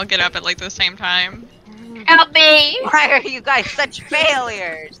how we all get up at like the same time. Help me. Why are you guys such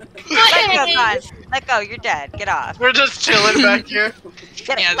failures? Let go, Con. Let go, you're dead. Get off. We're just chilling back here.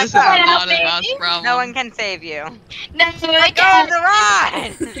 Get Yeah, let this is go. not a us problem. No one can save you. No, Let go of the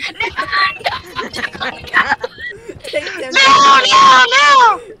rod! Take them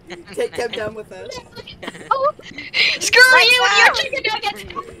No! Take them down with us. Screw Let you and go. your chicken nuggets!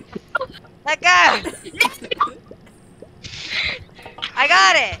 Let go! I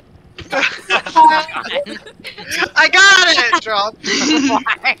got it! I got it! Drop.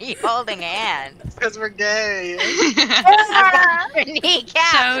 Why are you holding hands? Because we're gay. I've got your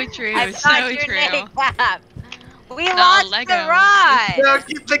kneecap! So true, I've so got your true. kneecap! We No, lost let the go. rod! No,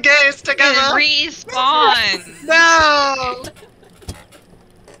 keep the gays together. Respawn! No!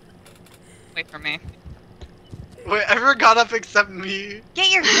 Wait for me. Wait, everyone got up except me.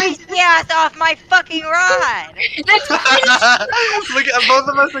 Get your greasy ass off my fucking rod! Look at both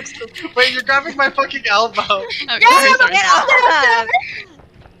of us. Wait, you're grabbing my fucking elbow. Oh, Yeah, sorry, sorry. Get off!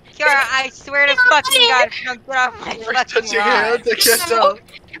 Kiara, I swear to fucking God, if you don't get off my We're fucking touching your rod. hands. I can't tell.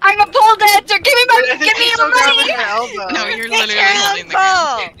 I'm a pole dancer! Give me I think give me you're your still grabbing money! my elbow. No, you're Get literally your own holding the gun.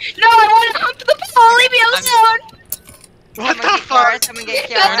 pole! No, I want to hump the pole! Leave me alone! What Someone the get Kiara, fuck? someone get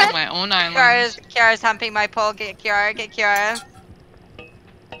Going Kiara. on my own island. Kiara's humping my pole. Get Kiara, get Kiara.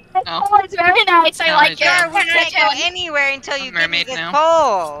 The Oh. pole is very nice. I No, like it's it. not. Kiara, we 10 out of can't go 10. anywhere until you I'm give me mermaid this now.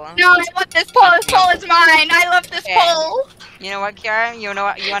 pole. No, I want this pole. This pole is mine. I love this Okay. pole. You know what, Kiara? You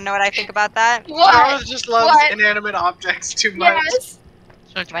wanna know what I think about that? What? Charles just loves What? inanimate objects too much. Yes.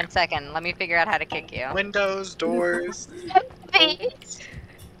 So true. 1 second. Let me figure out how to kick you. Windows, doors. Please.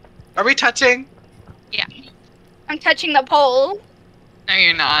 Are we touching? I'm touching the pole. No,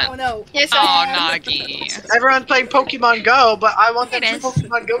 you're Oh not. no. Yes, Oh, I am. Nagi. Everyone's playing Pokemon Go, but I want them It to is.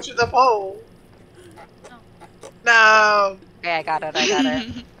 Pokemon Go to the pole. No. Okay, I got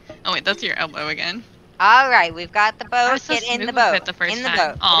it. Oh wait, that's your elbow again. Alright, we've got the I boat. was so Get in the smooth boat. with the first in the time. boat.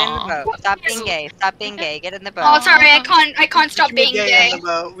 Get in Aw. the boat. Stop being gay. Stop being gay. Get in the boat. Oh, sorry. I can't stop We can being be gay gay. in the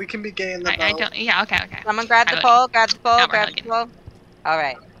boat. We can be gay in the boat. I don't. Yeah. Okay. Okay. Someone grab I the like pole. Grab the pole. Now we're Grab the hugging. pole.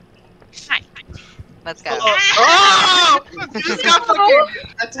 Alright. Hi. Let's go. Oh! You just got fucking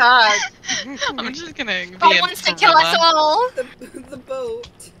attacked. I'm just gonna be God a wants to kill us gorilla. all. The boat.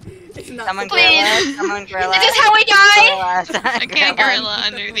 It's not Someone the Please. gorilla. Someone gorilla. Is this how we die? I can't gorilla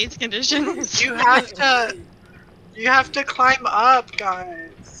under these conditions. You have to climb up,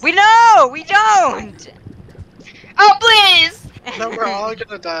 guys. We know. We don't. Oh, please. No, we're all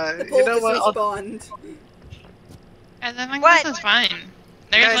gonna die. The You pole know just what? I'll- respawned. I think What? this is fine.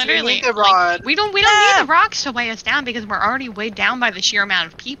 There's Guys, we literally need the like, rod. we don't need the rocks to weigh us down because we're already weighed down by the sheer amount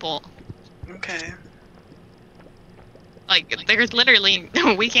of people. Okay. Like there's literally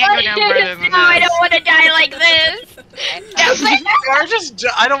we can't go down further than No, I this. don't want to die like this.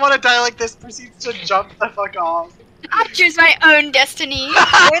 I don't want to die like this. Proceeds to jump the fuck off. I choose my own destiny.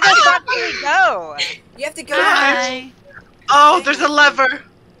 Where the fuck do we go? You have to go. Hi. Oh, there's a lever.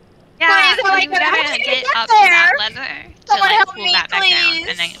 Yeah, Please, how am I you gonna gotta get get up there? to that lever to Someone like help pull me, that back down, please.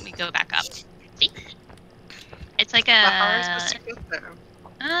 and then we go back up. See? It's like How are we supposed a to get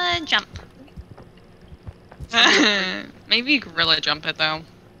there? jump. Maybe gorilla jump it though.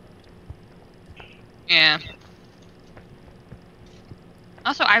 Yeah.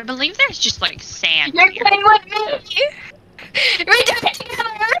 Also, I believe there's just like sand You're here. playing with me. We die together.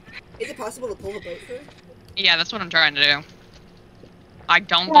 Is it possible to pull the boat through? Yeah, that's what I'm trying to do. I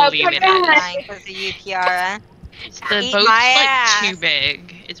don't Well, believe it come on. is. Dying because of you, Kiara. The Eat boat's my like ass. too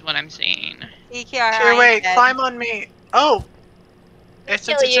big, is what I'm seeing. See, Kiara. Here, I wait. said- Climb on me. Oh. Since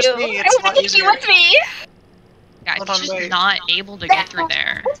Kill it's you. just me, I it's a want lot to take you easier. with me. Yeah, Hold it's on, just wait. not able to get through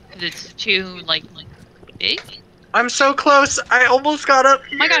there. 'Cause it's too like big. I'm so close. I almost got up.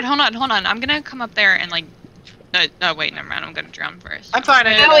 Oh my god, hold on. I'm gonna come up there and like. No, wait, never mind. I'm gonna drown first. I'm fine.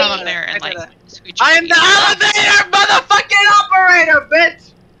 I I'm did gonna it. come I up did there it. and I did like it. scooch. I am the elevator motherfucking operator,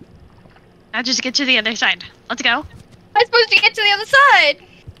 bitch. Now just get to the other side. Let's go. I'm supposed to get to the other side.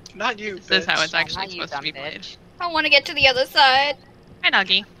 Not you, This is bitch. how it's actually Not you, supposed to be dumb played. bitch. I want to get to the other side. Hi,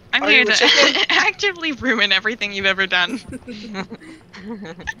 doggy. I'm Are here you a to chicken? actively ruin everything you've ever done.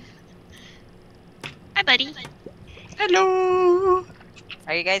 Hi, buddy. Hello.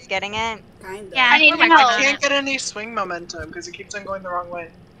 Are you guys getting it? Kinda. Yeah, I need we're working help. I on can't it. get any swing momentum because it keeps on going the wrong way.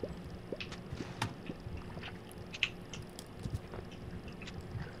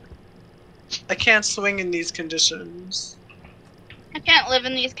 I can't swing in these conditions. I can't live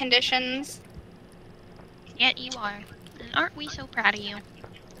in these conditions. Yet you are. And aren't we so proud of you?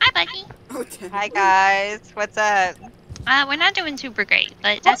 Hi, buddy. Oh, damn. Hi guys, what's up? We're not doing super great,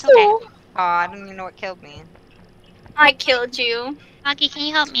 but that's okay. Oh, I don't even know what killed me. I killed you. Doggy, can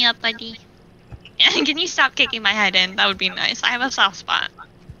you help me up, buddy? Can you stop kicking my head in? That would be nice. I have a soft spot.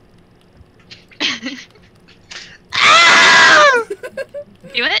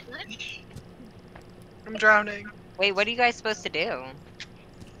 Do it? I'm drowning. Wait, what are you guys supposed to do?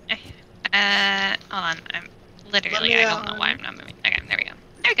 Hold on. I'm Literally, I don't know why I'm not moving. Okay, there we go.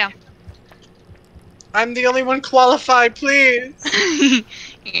 There we go. I'm the only one qualified, please.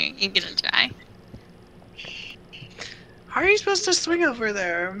 You're gonna try. How are you supposed to swing over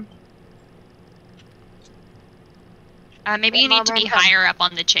there? Maybe you need to be higher up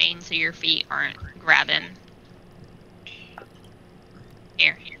on the chain so your feet aren't grabbing.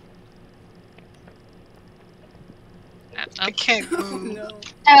 Here. I can't Oh move. no.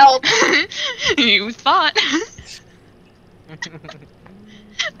 Help. You thought.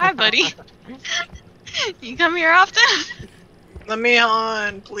 Hi, buddy. You come here often? Let me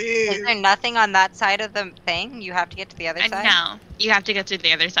on, please. Is there nothing on that side of the thing? You have to get to the other side? No. You have to get to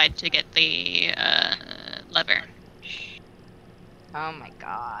the other side to get the lever. Oh my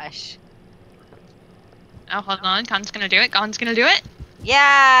gosh. Oh, hold on. Khan's gonna do it. Khan's gonna do it.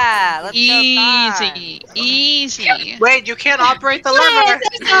 Yeah! Let's go, Khan. Easy. Easy. Wait, you can't operate the lever.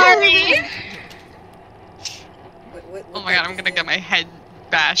 I'm sorry. Oh my god, I'm gonna get my head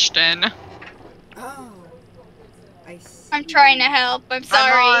bashed in. Oh. I see. I'm trying to help. I'm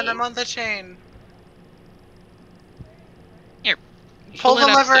sorry. I'm on the chain. Here. Pull the it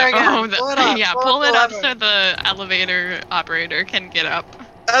up lever so- again. oh, Pull it up. Yeah, Pull pull up it the up lever. so the elevator operator can get up.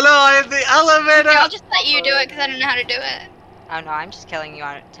 Hello, I am the elevator. I'll just let you do it because I don't know how to do it. Oh no, I'm just killing you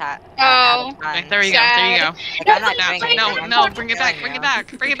on tap. Oh. Okay, there you go. There you go. Like, I'm not doing anything, No, I'm no, just bring it back. killing Bring it you.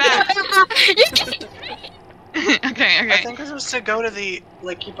 back. Bring it back. You can't- Okay, I okay. think we're supposed to go to the,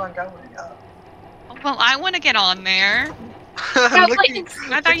 like, keep on going. Well, I want to get on there. I'm looking.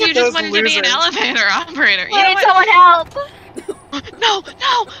 I thought you just wanted to be an elevator operator. You know Please, what? someone help. No,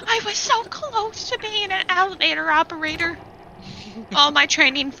 I was so close to being an elevator operator. All my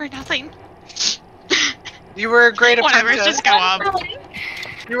training for nothing. You were a great Whatever, apprentice. just go up.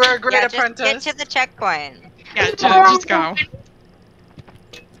 You were a great Yeah, just apprentice. get to the checkpoint. Yeah, just go.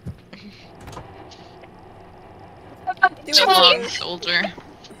 Do So it. long, soldier.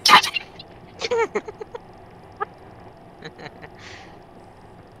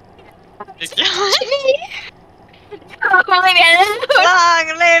 Long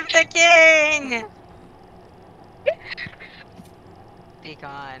live the king! Be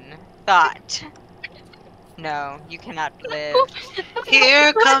gone. Thought. No, you cannot live.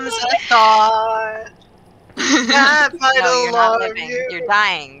 Here comes a thought. That No, vital you're not love living. you. You're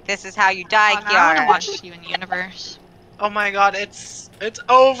dying. This is how you die, I want to Kiara. watch Steven Universe, Oh my god, it's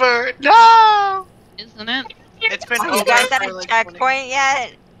over. No! isn't it? It's been Are over you guys at for a like checkpoint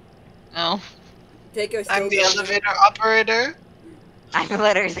yet? Oh. Takeo 20. I'm still the doing elevator operator. I'm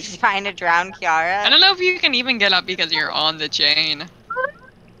literally trying to drown Kiara. I don't know if you can even get up because you're on the chain.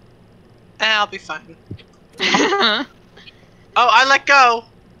 I'll be fine. Oh, I let go.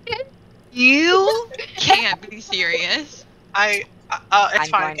 You can't be serious. It's I'm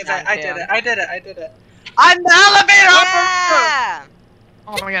fine going because down I too. did it. I'm the elevator operator. Yeah!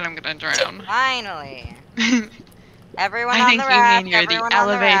 Oh my god, I'm gonna drown. Finally. Everyone I on think the you raft. mean you're the everyone on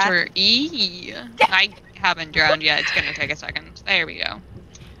the raft. elevator E. I haven't drowned yet. It's gonna take a second. There we go.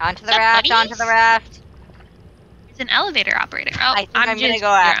 Onto the Up, raft, buddies? onto the raft. It's an elevator operator. Oh, I think I'm gonna just go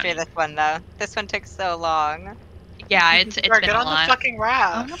after drowning. this one though. This one took so long. Yeah, it's Kiara, been get a on lot. the fucking I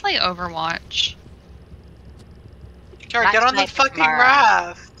raft. wanna play Overwatch. Kiara, get on the That's fucking tomorrow.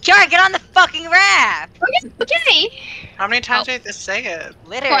 raft. Kiara, get on the fucking raft! Okay. How many times Oh. do you have to say it?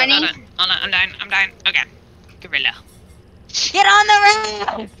 Literally. 20. I'm dying. Okay. Gorilla. Get on the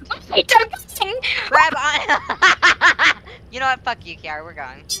raft! Wait, don't sing. Grab on. You know what? Fuck you, Kiara. We're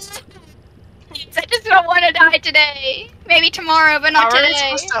going. I just don't want to die today. Maybe tomorrow, but How not are we today.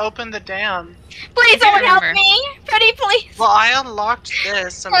 supposed to open the dam? Please, I someone help remember. me. Pretty, please. Well, I unlocked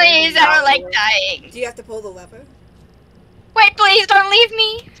this. So Please, maybe I don't that like will- dying. Do you have to pull the lever? Wait, please, don't leave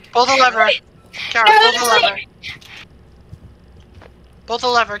me. Pull the lever. Kiara, No, pull the lever. Pull the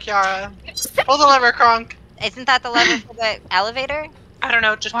lever, Kiara. Pull the lever, Kronk. Isn't that the lever for the elevator? I don't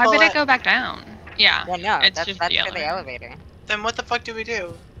know, just Why pull would it. it go back down? Yeah. Yeah, no. It's That's just for the the elevator. Then what the fuck do we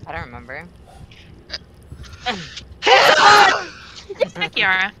do? I don't remember. Hi,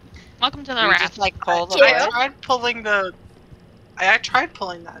 Kiara. Welcome to the We raft. just like pull the Yeah. I rope. tried pulling the... I tried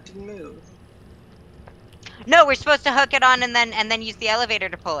pulling that, it didn't move. No, we're supposed to hook it on and then use the elevator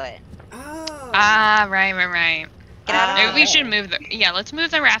to pull it. Oh. Ah, right. Get out of Maybe the we way. should move the. Yeah, let's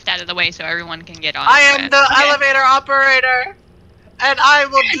move the raft out of the way so everyone can get on. I am the Okay. elevator operator! And I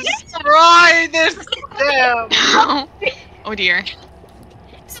will destroy this dam! Oh dear.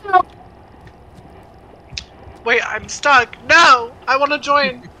 Wait, I'm stuck! No! I want to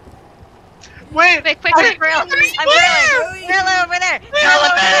join! Wait! Quick. I'm grilling over there!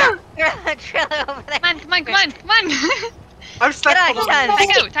 Elevator! Drill over there! Come on. I'm stuck! Get on, Hold get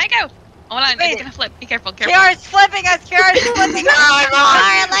on. on. Tycho. Hold on, Wait. it's gonna flip. Be careful, careful. Kiara's flipping us. Kiara's flipping us. Come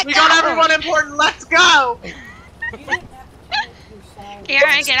Kiara, on! let We got go. everyone important. Let's go! You didn't have to do it yourself.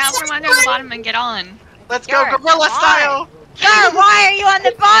 Kiara, get out from under the bottom and get on. Let's go, Kiara, gorilla come style! Kiara, why are you on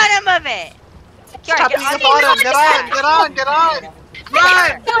the bottom of it? Kiara, Stop get being on the bottom! Get on! Get on! Get on!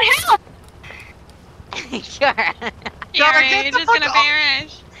 Run! Don't help! Kiara. Kiara, Kiara, get you're the just fuck gonna off.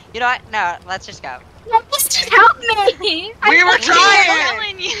 perish. You know what? No, let's just go. Just help me! We were I'm trying!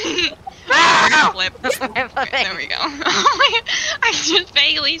 telling you. Ah! Flip. We're There flipping. we go. Oh my god. I just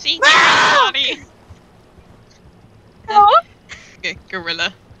vaguely see Kiara's body. Oh, Okay,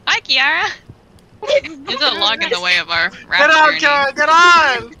 gorilla. Hi, Kiara. There's a log in the way of our Get raft on, journey. Kiara! Get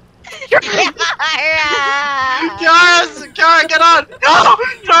on! Kiara! Kiara, get on! No!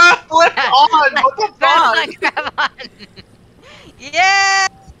 Kiara, flip on! What the fuck? Grab on. Yeah!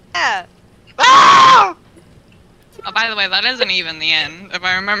 Ah! Oh, by the way, that isn't even the end, if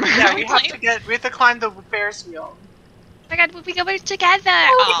I remember Yeah, we correctly. have to climb the Ferris wheel. Oh my god, we go together.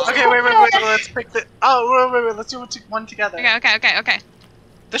 Oh. Okay, wait, let's pick the. Oh, wait, let's do one together. Okay.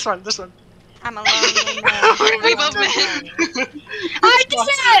 This one. I'm alone. We both missed. I did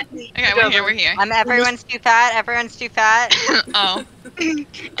it! Okay, we're here. Everyone's too fat. Everyone's too fat. Oh.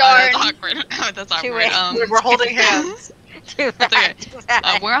 Darn. That's awkward. Oh, that's Too awkward. late. We're holding hands. Too That's okay. fat. Too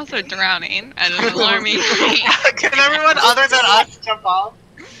fat. We're also drowning at an alarming rate. Can everyone other than us jump off?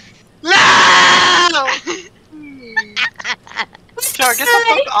 No! Kiara, get the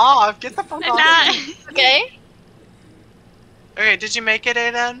fuck off! Get the fuck I'm off! not. Okay. Okay, did you make it,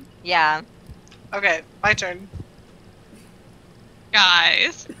 Aiden? Yeah. Okay, my turn.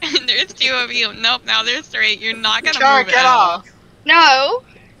 Guys, there's two of you. Nope, now there's three. You're not gonna Kiara, move get at all. off! No.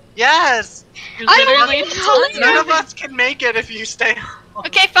 Yes! You're I literally want to not leave. None of us can make it if you stay on.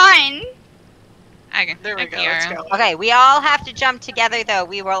 Okay, fine. Okay, There we okay, go, let's Kiara. go. Okay, we all have to jump together though.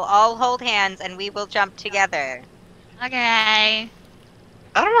 We will all hold hands and we will jump together. Okay.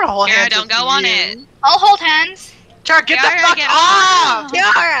 I don't want to hold Kiara, hands don't with go on you. it. I'll hold hands. Kiara, get the Kiara, fuck get off! off.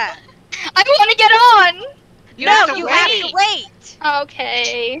 Kiara! I want to get on. You No, have to you wait. have to wait!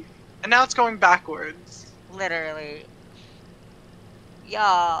 Okay. And now it's going backwards. Literally.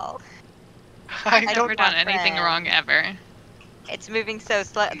 Y'all. I I've don't. never done want anything friends. wrong ever. It's moving so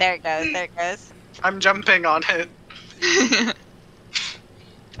slow. There it goes. There it goes. I'm jumping on it.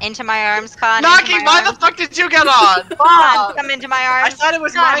 Into my arms, Con. Naki, into my why the arms. fuck did you get on? Con, Fuck! come into my I arms. thought it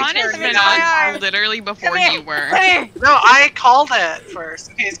was Come my Mine has turn. been Come here. on literally before Come here. you were. Come here. No, I called it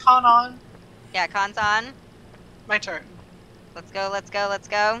first. Okay, is Con on? Yeah, Con's on. My turn. Let's go, let's go, let's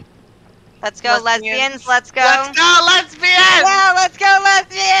go. Let's go, lesbians, let's go. Let's go, lesbians! Yeah, let's go,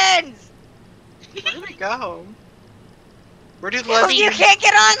 lesbians! Where did we go? Where did You lesbians? can't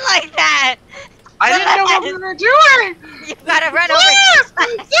get on like that! I didn't know what we were doing! You gotta run Yes!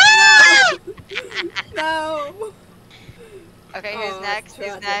 over. No. Okay, Oh, who's next? Who's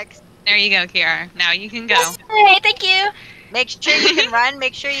tragic. next? There you go, Kiara. Now you can go. Hey, thank you. Make sure you can run,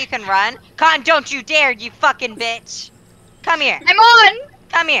 make sure you can run. Con, don't you dare, you fucking bitch! Come here, I'm on.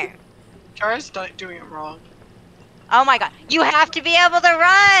 come here. Kiara's doing it wrong. Oh my god, you have to be able to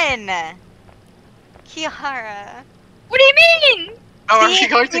run! Kiara. What do you mean? Oh, are See, we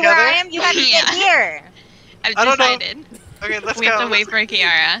going see where I together? am? You have to get Yeah. here. I've I don't know. decided. Okay, let's We go. have to wait for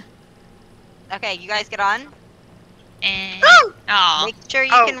Kiara. Okay, you guys get on. And Woo! oh, Make sure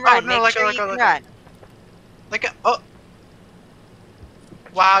you Oh, can oh, run. no, Make let sure go, you let can go. run. Like, oh.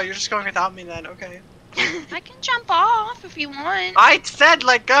 Wow, you're just going without me then. Okay. I can jump off if you want. I said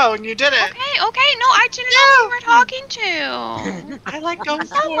let go, and you did it. Okay, no, I didn't know who we were talking to. I let go It's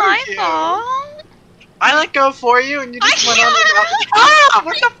for not my you. fault. I let go for you, and you just I went on can't. without me. Ah!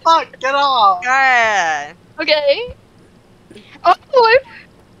 What the fuck? Get off! Kiara. Okay. Oh, boy.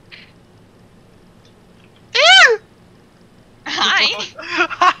 Hi.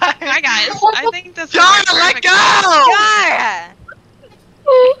 Hi. Hi guys. I think this is Kiara, the let perfect go! Kiara.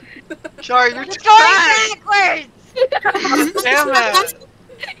 Kiara, you're It's too going fast. backwards. Damn it!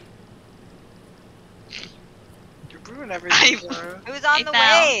 You ruined everything. I- Kiara. Who's on I the fell.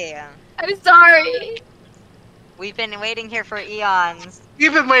 way? I'm sorry. We've been waiting here for eons.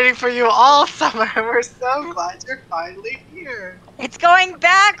 We've been waiting for you all summer. We're so glad you're finally here. It's going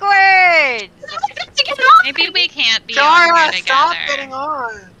backwards. To get on. Maybe we can't be on Kiara, here stop together. getting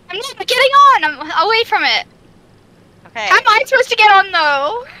on. I'm not getting on. I'm away from it. Okay. How am I supposed to get on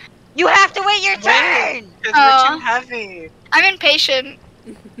though? You have to wait your turn. Because Oh. we're too heavy. I'm impatient.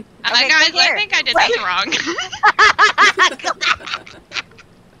 Okay, Guys, come here. I think I did Wait. this wrong.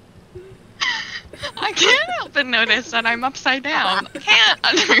 I can't help but notice that I'm upside down. I can't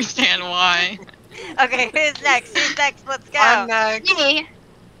understand why. Okay, who's next? Who's next? Let's go. I'm next. Me.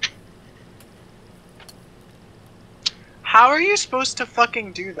 How are you supposed to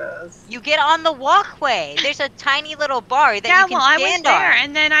fucking do this? You get on the walkway. There's a tiny little bar that Yeah, you can well, I was stand there, on.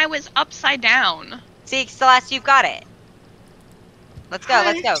 and then I was upside down. See, Celeste, you've got it. Let's go,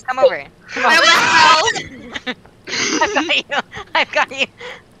 let's go. Come over. Come on. I've got you. I've got you.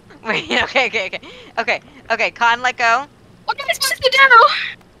 Wait, okay, Con, let go. What am I supposed to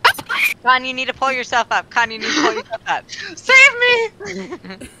do? Con, you need to pull yourself up. Con, you need to pull yourself up. Save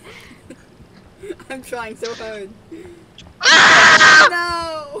me! I'm trying so hard. Ah!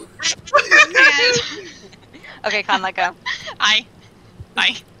 No! Okay, Con, let go. Bye.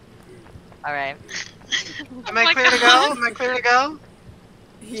 Alright. Am I Oh my clear to go? God. Am I clear to go?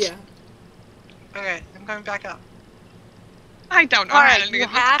 Yeah. Okay, I'm coming back up. I don't know how Alright, to do you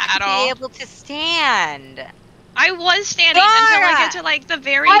this have at to all. be able to stand. I was standing until I get Dora! to like the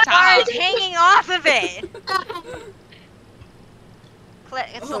very I top. was hanging off of it.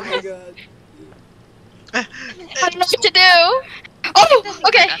 Oh my god. I don't know what to do. Oh,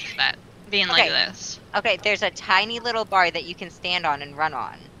 okay. That's that. Being Okay. like this. Okay, there's a tiny little bar that you can stand on and run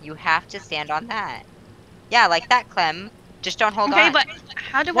on. You have to stand on that. Yeah, like that, Clem. Just don't hold Okay, on. but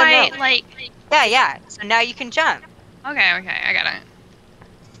how do No, I no. like? Yeah. So now you can jump. Okay, I got it.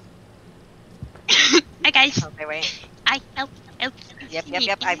 Hi guys. Okay, wait. Help. Yep.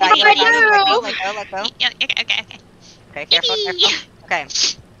 I've What got you. do I do? Let go. Yeah, okay. Okay, careful. Okay.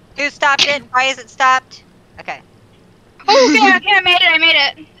 Who stopped it? Why is it stopped? Okay. Oh, okay, I made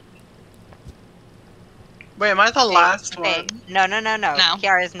it. Wait, am I the last Okay. one? No. No.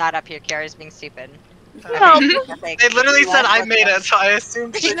 Kiara's not up here. Kiara's being stupid. No. Okay. They literally said I Let's made go. it, so I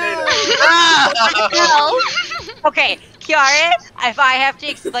assumed she No. made it. Ah! No. Okay, Kiara, if I have to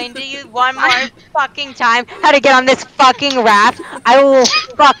explain to you one more fucking time how to get on this fucking raft, I will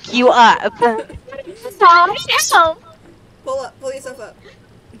fuck you up. Help. Pull yourself up.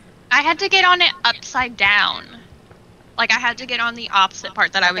 I had to get on it upside down. Like I had to get on the opposite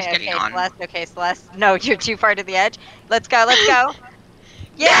part that I was getting on. Celeste. No, you're too far to the edge. Let's go.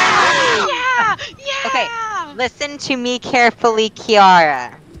 Yeah! Yeah. Okay. Listen to me carefully,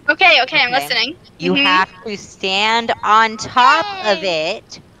 Kiara. Okay, I'm Okay. listening. You Mhm. have to stand on top of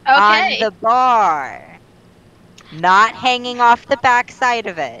it Okay. on the bar. Not hanging off the back side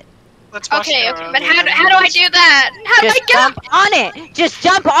of it. Let's watch Okay, Sarah. but how do I do that? How do I Just get jump on it. Just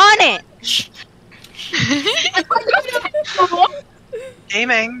jump on it.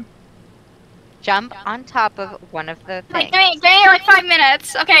 Aiming. Jump on top of one of the Like, things. give me like 5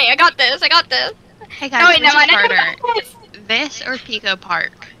 minutes. Okay, I got this. Hey guys, No, wait, which is never mind. harder? This or Pico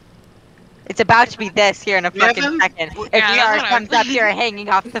Park? It's about to be this here in a We fucking haven't- second. If Yeah, that's VR what I comes was- up here hanging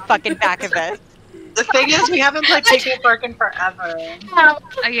off the fucking back of us. The thing is, we haven't played Pico Park in forever.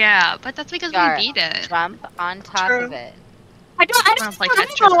 Oh, yeah, but that's because Yara, we beat it. Jump on top True. of it. I wanna don't play know.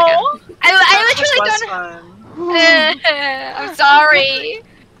 Tetris again. I This literally was don't. fun. I'm sorry.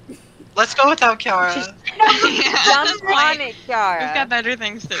 Let's go without Kiara. Jump on it, We've got Kiara. better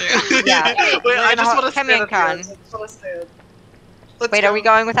things to do. Yeah. Wait, We're I gonna just want to come stand in, at the end. Con. I just want to stand. Let's Wait, go. are we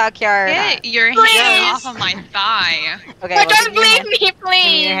going without Kiara or Get not? your Please. hand off of my thigh. Okay, But well, don't give me your leave hand. me, Give me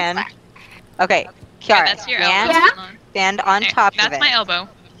please. your hand. Okay, Yeah, Kiara, that's your stand, elbow. Yeah? Hold on. stand on There, top of That's it. my elbow.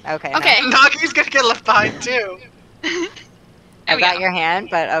 Okay. Okay. Noggy's gonna get left behind too. There I we got go. your hand,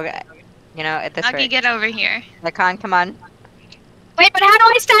 but okay. You know, at this Nuggy, rate. get over here. Con, come on. Wait, but how do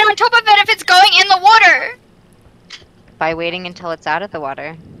I stand on top of it if it's going in the water? By waiting until it's out of the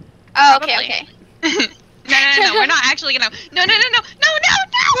water. Oh, okay, Probably. okay. No, we're not actually gonna. No.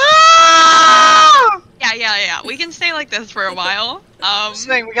 Ah! Yeah. We can stay like this for a while.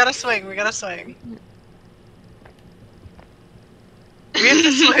 Swing, we gotta swing, we have to swing.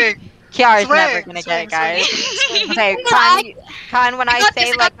 Kiara's Swing, never gonna get it, guys. swing. Okay, I- Con, when I got say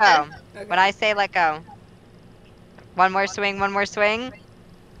this, let I got go. Okay. When I say let go. One more swing.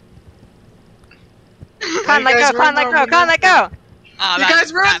 Con, You let guys go, Con, ruined let the go, let go. Oh, You that-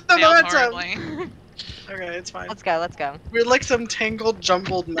 guys ruined that the failed momentum. horribly. Okay, it's fine. Let's go. We're like some tangled,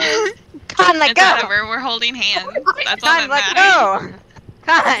 jumbled mess. Con, let It's go. whatever. We're holding hands. That's all Con, that let matters.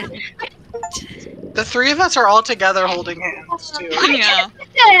 go. Con. The three of us are all together holding hands too. Yeah.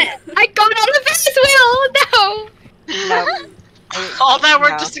 I got on the Ferris wheel. No. No. All that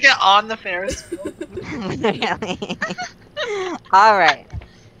work No. just to get on the Ferris wheel. Really? Alright.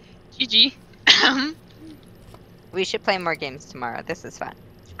 GG. We should play more games tomorrow. This is fun.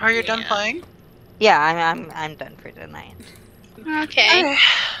 Are you done Yeah. playing? Yeah, I'm done for tonight. Okay.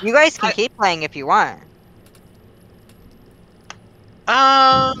 You guys can I- keep playing if you want.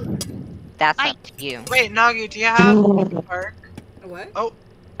 That's Bye. up to you. Wait, Nagi, do you have work? What?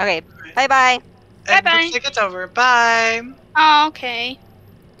 Okay, bye bye. And Bye-bye. looks like it's over. Bye. Oh, okay.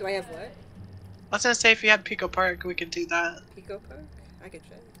 Do I have what? I was gonna say if you had Pico Park, we could do that. Pico Park? I could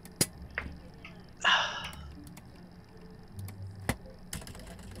check.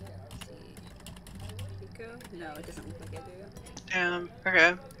 Let's see. Pico? No, it doesn't look like I do. Damn.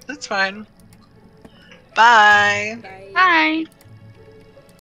 Okay. That's fine. Bye. Bye. Bye.